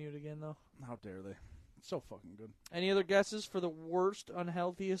discontinued again though. how dare they? It's so fucking good. Any other guesses for the worst,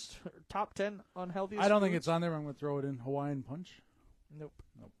 unhealthiest, top 10 unhealthiest? I don't think foods? it's on there. I'm gonna throw it in Hawaiian Punch. Nope.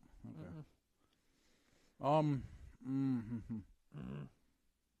 Okay.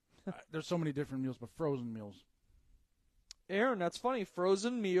 There's so many different meals, but frozen meals. Aaron, that's funny.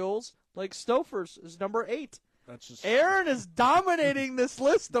 Frozen meals like Stouffer's is number 8. That's just. Aaron is dominating this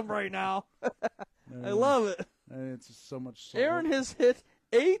list right now. I love it. It's just so much. Salt. Aaron has hit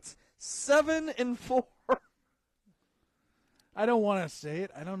 8, 7, and 4. I don't want to say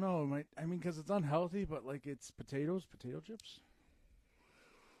it. I don't know. I mean, because it's unhealthy, but like it's potato chips.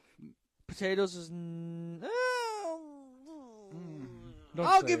 Potatoes is. Don't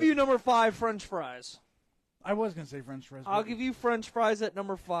I'll say give it. you number 5, French fries. I was gonna say French fries. I'll give you French fries at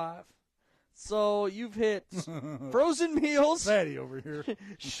number 5. So you've hit frozen meals, fatty over here.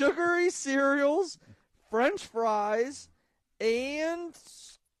 sugary cereals, French fries, and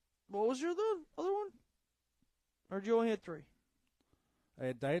what was your other one? Or did you only hit 3? I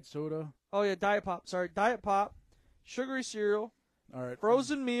had diet soda. Oh yeah, Diet Pop. Sorry, Diet Pop, sugary cereal, All right.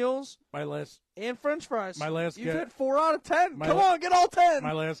 frozen meals, My last. and French fries. My last You've guess- hit 4 out of 10. My Come la- on, get all 10.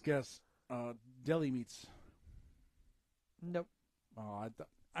 My last guess. Deli meats. Nope. Oh,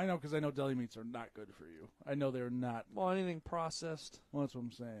 I know because I know deli meats are not good for you. I know they're not. Well, anything processed. Well, that's what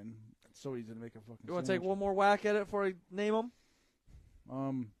I'm saying. It's so easy to make a fucking. You want to take sandwich. one more whack at it before I name them?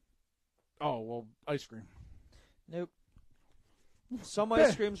 Oh well, ice cream. Nope. Some Yeah.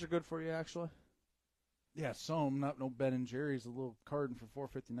 ice creams are good for you, actually. Yeah, some, not no Ben and Jerry's. A little carton for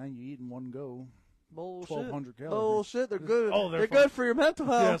 $4.59 you eat in one go. Bullshit. 1,200 calories. Bullshit. They're good. Oh, they're good for your mental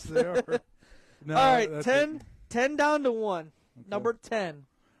health. Yes, they are. No, All right, that's 10 down to 1. Okay. Number 10.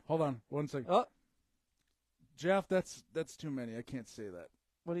 Hold on, 1 second. Oh, Jeff, that's too many. I can't say that.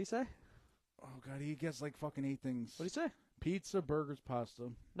 what do you say? Oh, God, he gets like fucking 8 things. What do you say? Pizza, burgers, pasta.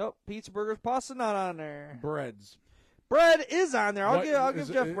 Nope. Pizza, burgers, pasta not on there. Breads. Bread is on there. I'll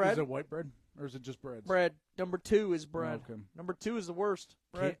give Jeff bread. Is it white bread? Or is it just breads? Bread. Number 2 is bread. Okay. Number 2 is the worst.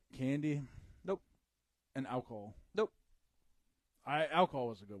 Bread. Candy. Nope. And alcohol. Nope. Alcohol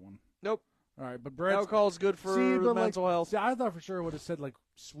was a good one. Nope. All right, but bread. Alcohol is good for mental health. See, I thought for sure it would have said like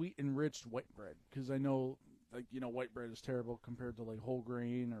sweet enriched white bread because I know white bread is terrible compared to like whole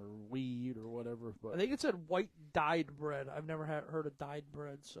grain or wheat or whatever. But I think it said white dyed bread. I've never heard of dyed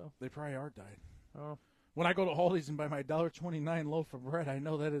bread, so they probably are dyed. Oh. When I go to Aldi's and buy my $1.29 loaf of bread, I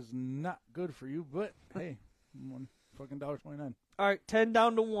know that is not good for you. But hey, one fucking $1.29. All right, 10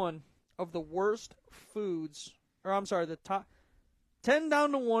 down to 1 of the worst foods, or I'm sorry, the top 10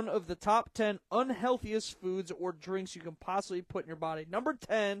 down to 1 of the top 10 unhealthiest foods or drinks you can possibly put in your body. Number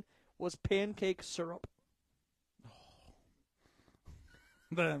 10 was pancake syrup.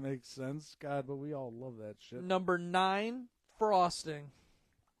 That makes sense, God, but we all love that shit. Number 9, frosting.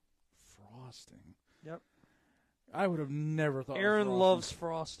 Frosting. Yep. I would have never thought. Aaron of loves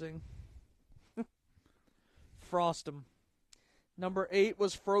frosting. Frostum. Number 8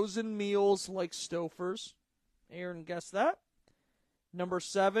 was frozen meals like Stouffer's. Aaron guessed that. Number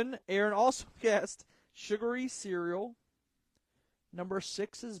 7, Aaron also guessed sugary cereal. Number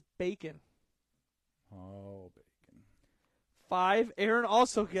 6 is bacon. Oh, bacon. 5, Aaron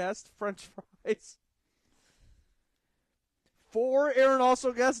also guessed French fries. 4, Aaron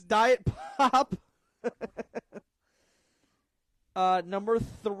also guessed Diet Pop. Number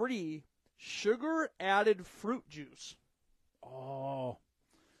 3, sugar-added fruit juice. Oh,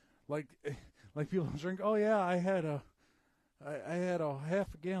 like people drink. Oh yeah, I had a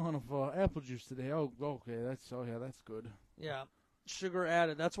half a gallon of apple juice today. Oh, okay, that's good. Yeah, sugar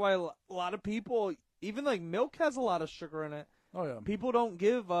added. That's why a lot of people, even like milk, has a lot of sugar in it. Oh yeah. People don't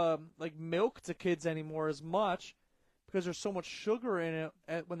give like milk to kids anymore as much because there's so much sugar in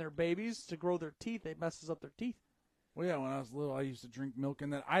it when they're babies to grow their teeth. It messes up their teeth. Well, yeah, when I was little, I used to drink milk,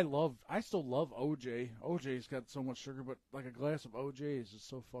 and then I still love OJ. OJ's got so much sugar, but like a glass of OJ is just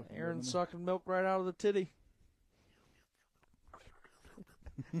so fucking. Aaron sucking milk right out of the titty.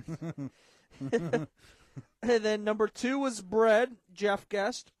 And then number 2 was bread. Jeff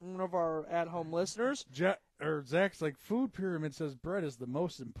guessed, one of our at-home listeners. Zach's like, food pyramid says bread is the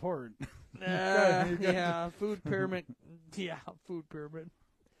most important. Yeah, food pyramid. Yeah, food pyramid.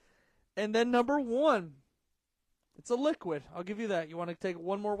 And then number 1. It's a liquid. I'll give you that. You want to take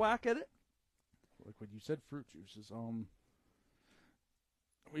one more whack at it? Liquid. You said fruit juices.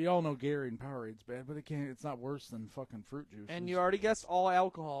 We all know Gatorade and Powerade's bad, but it's not worse than fucking fruit juices. And you already guessed all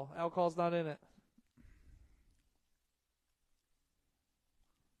alcohol. Alcohol's not in it.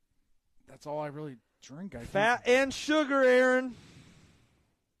 That's all I really drink. Fat and sugar, Aaron.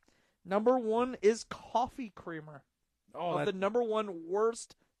 Number 1 is coffee creamer. Oh, the number 1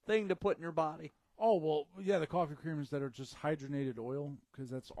 worst thing to put in your body. Oh, well, yeah, the coffee creamers that are just hydrogenated oil, because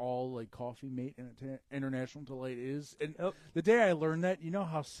that's all, like, Coffee Mate International Delight is. And the day I learned that, you know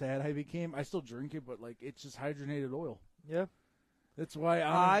how sad I became? I still drink it, but, like, it's just hydrogenated oil. Yeah. That's why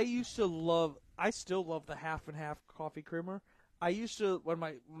I still love the half and half coffee creamer. I used to, when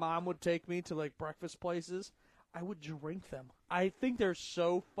my mom would take me to, like, breakfast places, I would drink them. I think they're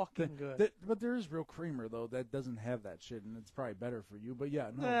so fucking good. But there is real creamer, though, that doesn't have that shit, and it's probably better for you. But,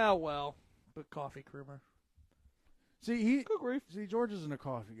 yeah, no. Yeah, well. But coffee creamer. See, George isn't a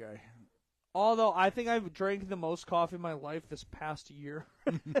coffee guy. Although I think I've drank the most coffee in my life this past year.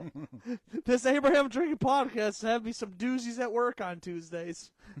 This Abraham Drinking Podcast have me some doozies at work on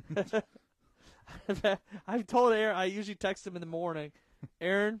Tuesdays. I've told Aaron, I usually text him in the morning,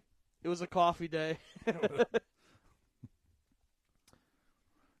 Aaron, it was a coffee day.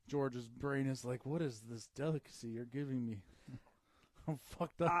 George's brain is like, what is this delicacy you're giving me? I'm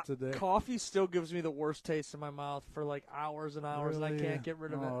fucked up today. Coffee still gives me the worst taste in my mouth for like hours and hours, really? and I can't get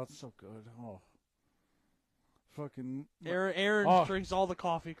rid of it. Oh, it's so good. Oh, fucking Aaron drinks all the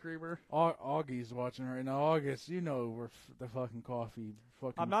coffee creamer. Augie's watching right now. August, you know we're the fucking coffee.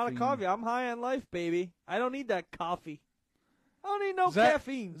 I'm not a coffee. I'm high on life, baby. I don't need that coffee. I don't need no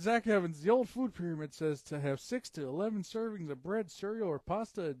caffeine. Zach Evans, the old food pyramid says to have 6 to 11 servings of bread, cereal, or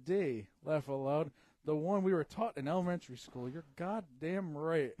pasta a day. Laugh out loud. The one we were taught in elementary school. You're goddamn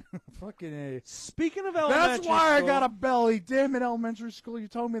right. Fucking A. Speaking of elementary That's why school, I got a belly. Damn it, elementary school. You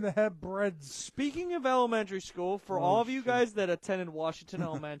told me to have breads. Speaking of elementary school, for Oh, all of you shit. guys that attended Washington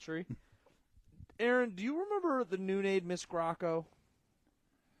Elementary, Aaron, do you remember the new aide, Miss Grocco?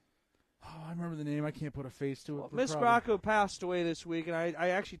 Oh, I remember the name. I can't put a face to it. but Miss probably. Grocco passed away this week, and I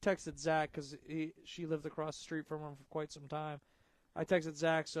actually texted Zach because she lived across the street from him for quite some time. I texted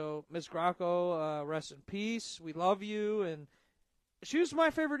Zach, so Miss Grocco, rest in peace. We love you, and she was my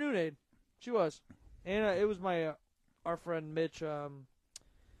favorite new aide. She was, and it was my our friend Mitch,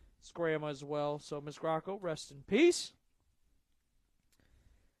 his grandma as well. So Miss Grocco, rest in peace.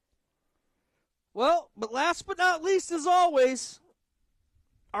 Well, but last but not least, as always,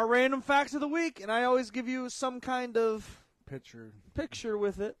 our random facts of the week, and I always give you some kind of picture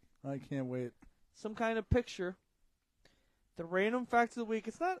with it, I can't wait. some kind of picture. The random fact of the week,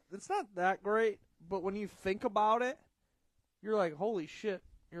 it's not that great, but when you think about it, you're like, holy shit.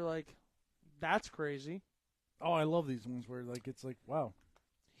 You're like, that's crazy. Oh, I love these ones where like it's like, wow.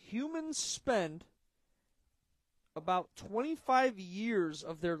 Humans spend about 25 years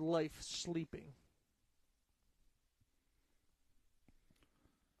of their life sleeping.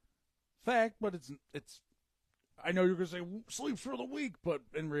 Fact, but it's. I know you're gonna say sleep for the week, but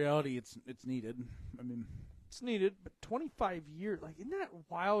in reality, it's needed. I mean, It's needed, but 25 years, like, isn't that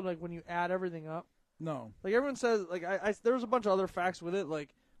wild? Like when you add everything up, no. like everyone says, like there was a bunch of other facts with it, like,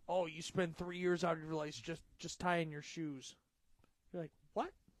 oh, you spend 3 years out of your life just tying your shoes. You're like,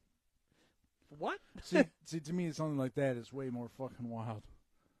 what? What? See, to me, something like that is way more fucking wild.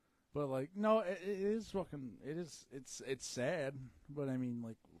 But like, no, it is fucking. It's sad, but I mean,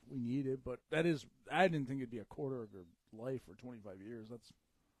 like, we need it. But that is, I didn't think it'd be a quarter of your life or 25 years. That's.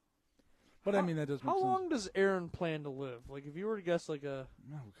 But I mean, that does make How sense. long does Aaron plan to live? Like, if you were to guess, like Oh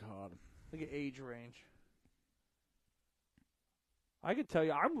God. an age range. I could tell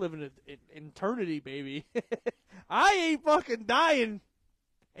you, I'm living in eternity, baby. I ain't fucking dying.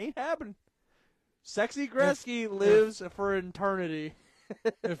 Ain't happening. Sexy Gretzky lives for eternity.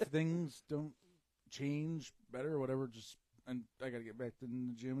 If things don't change better or whatever, just and I gotta get back to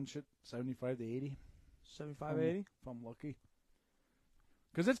the gym and shit. 75 to 80. 75, 80? If I'm lucky.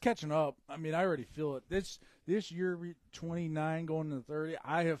 Because it's catching up. I mean, I already feel it. This year, 29 going to 30,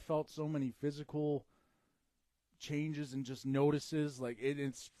 I have felt so many physical changes and just notices. Like,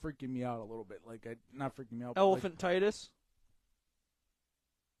 it's freaking me out a little bit. Like, not freaking me out. but, like, Elephantitis.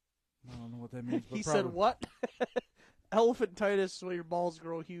 I don't know what that means. But He probably, said what? Elephantitis is when your balls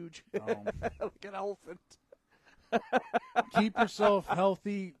grow huge. Oh. Like an elephant. Keep yourself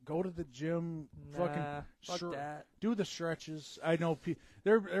healthy. Go to the gym. Nah, fuck that. Do the stretches. I know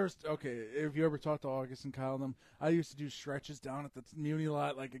there's okay. If you ever talk to August and Kyle and them, I used to do stretches down at the Muni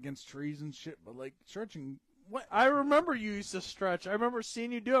lot, like against trees and shit. But like stretching, what? I remember you used to stretch. I remember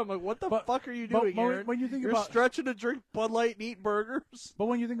seeing you do it. I'm like, what the fuck are you doing, Aaron? When you think You're about stretching to drink Bud Light and eat burgers? But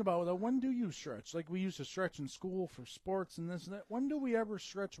when you think about it, when do you stretch? Like we used to stretch in school for sports and this and that. When do we ever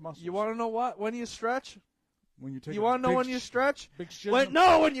stretch muscles? You want to know what? When you stretch? When you take You want to know when you stretch? Big shit.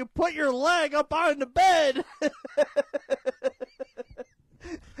 When you put your leg up on the bed.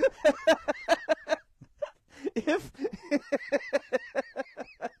 If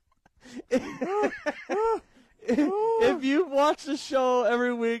you watch the show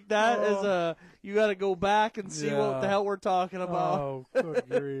every week, that is you got to go back and see what the hell we're talking about. Oh, good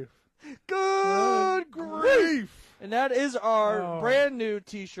grief. Good grief! And that is our brand new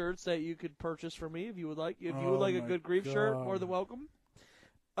T-shirts that you could purchase for me if you would like. If you would like a Good Grief shirt, more than welcome.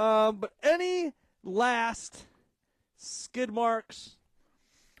 But any last skid marks?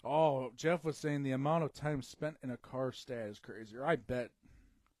 Oh, Jeff was saying the amount of time spent in a car stat is crazier. I bet.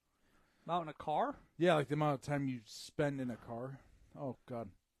 Out in a car? Yeah, like the amount of time you spend in a car. Oh, God.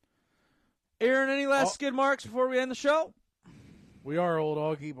 Aaron, any last skid marks before we end the show? We are old,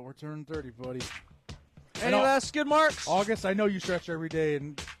 Augie, but we're turning 30, buddy. Any last skid marks? August, I know you stretch every day,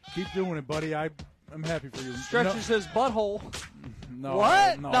 and keep doing it, buddy. I'm happy for you. Stretches his butthole. No.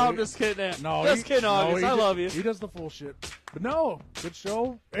 What? No, I'm just kidding. No, just kidding, August. I love you. He does the full shit. But no, good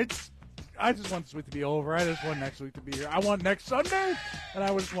show. I just want this week to be over. I just want next week to be here. I want next Sunday, and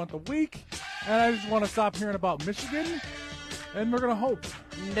I just want the week, and I just want to stop hearing about Michigan, and we're going to hope.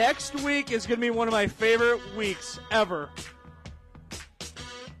 Next week is going to be one of my favorite weeks ever.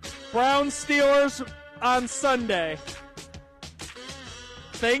 Browns Steelers on Sunday.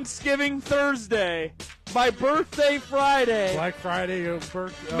 Thanksgiving Thursday. My birthday Friday. Black Friday,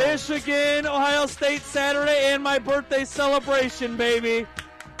 Michigan, Ohio State Saturday, and my birthday celebration, baby.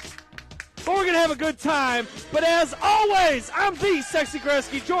 but we're going to have a good time. But as always, I'm the Sexy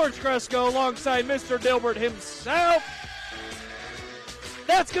Kresge, George Kresko, alongside Mr. Dilbert himself.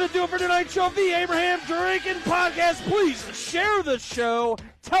 That's going to do it for tonight's show of the Abraham Drinking Podcast. Please share the show,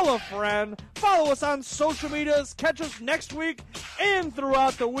 tell a friend, follow us on social medias, catch us next week and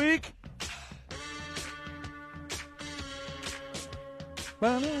throughout the week.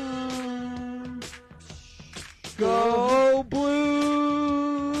 Go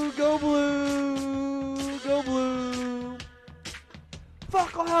blue, go blue, go blue.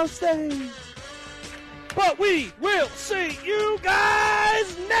 Fuck Ohio State. But we will see you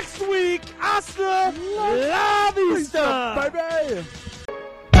guys next week. Hasta la vista. Bye-bye.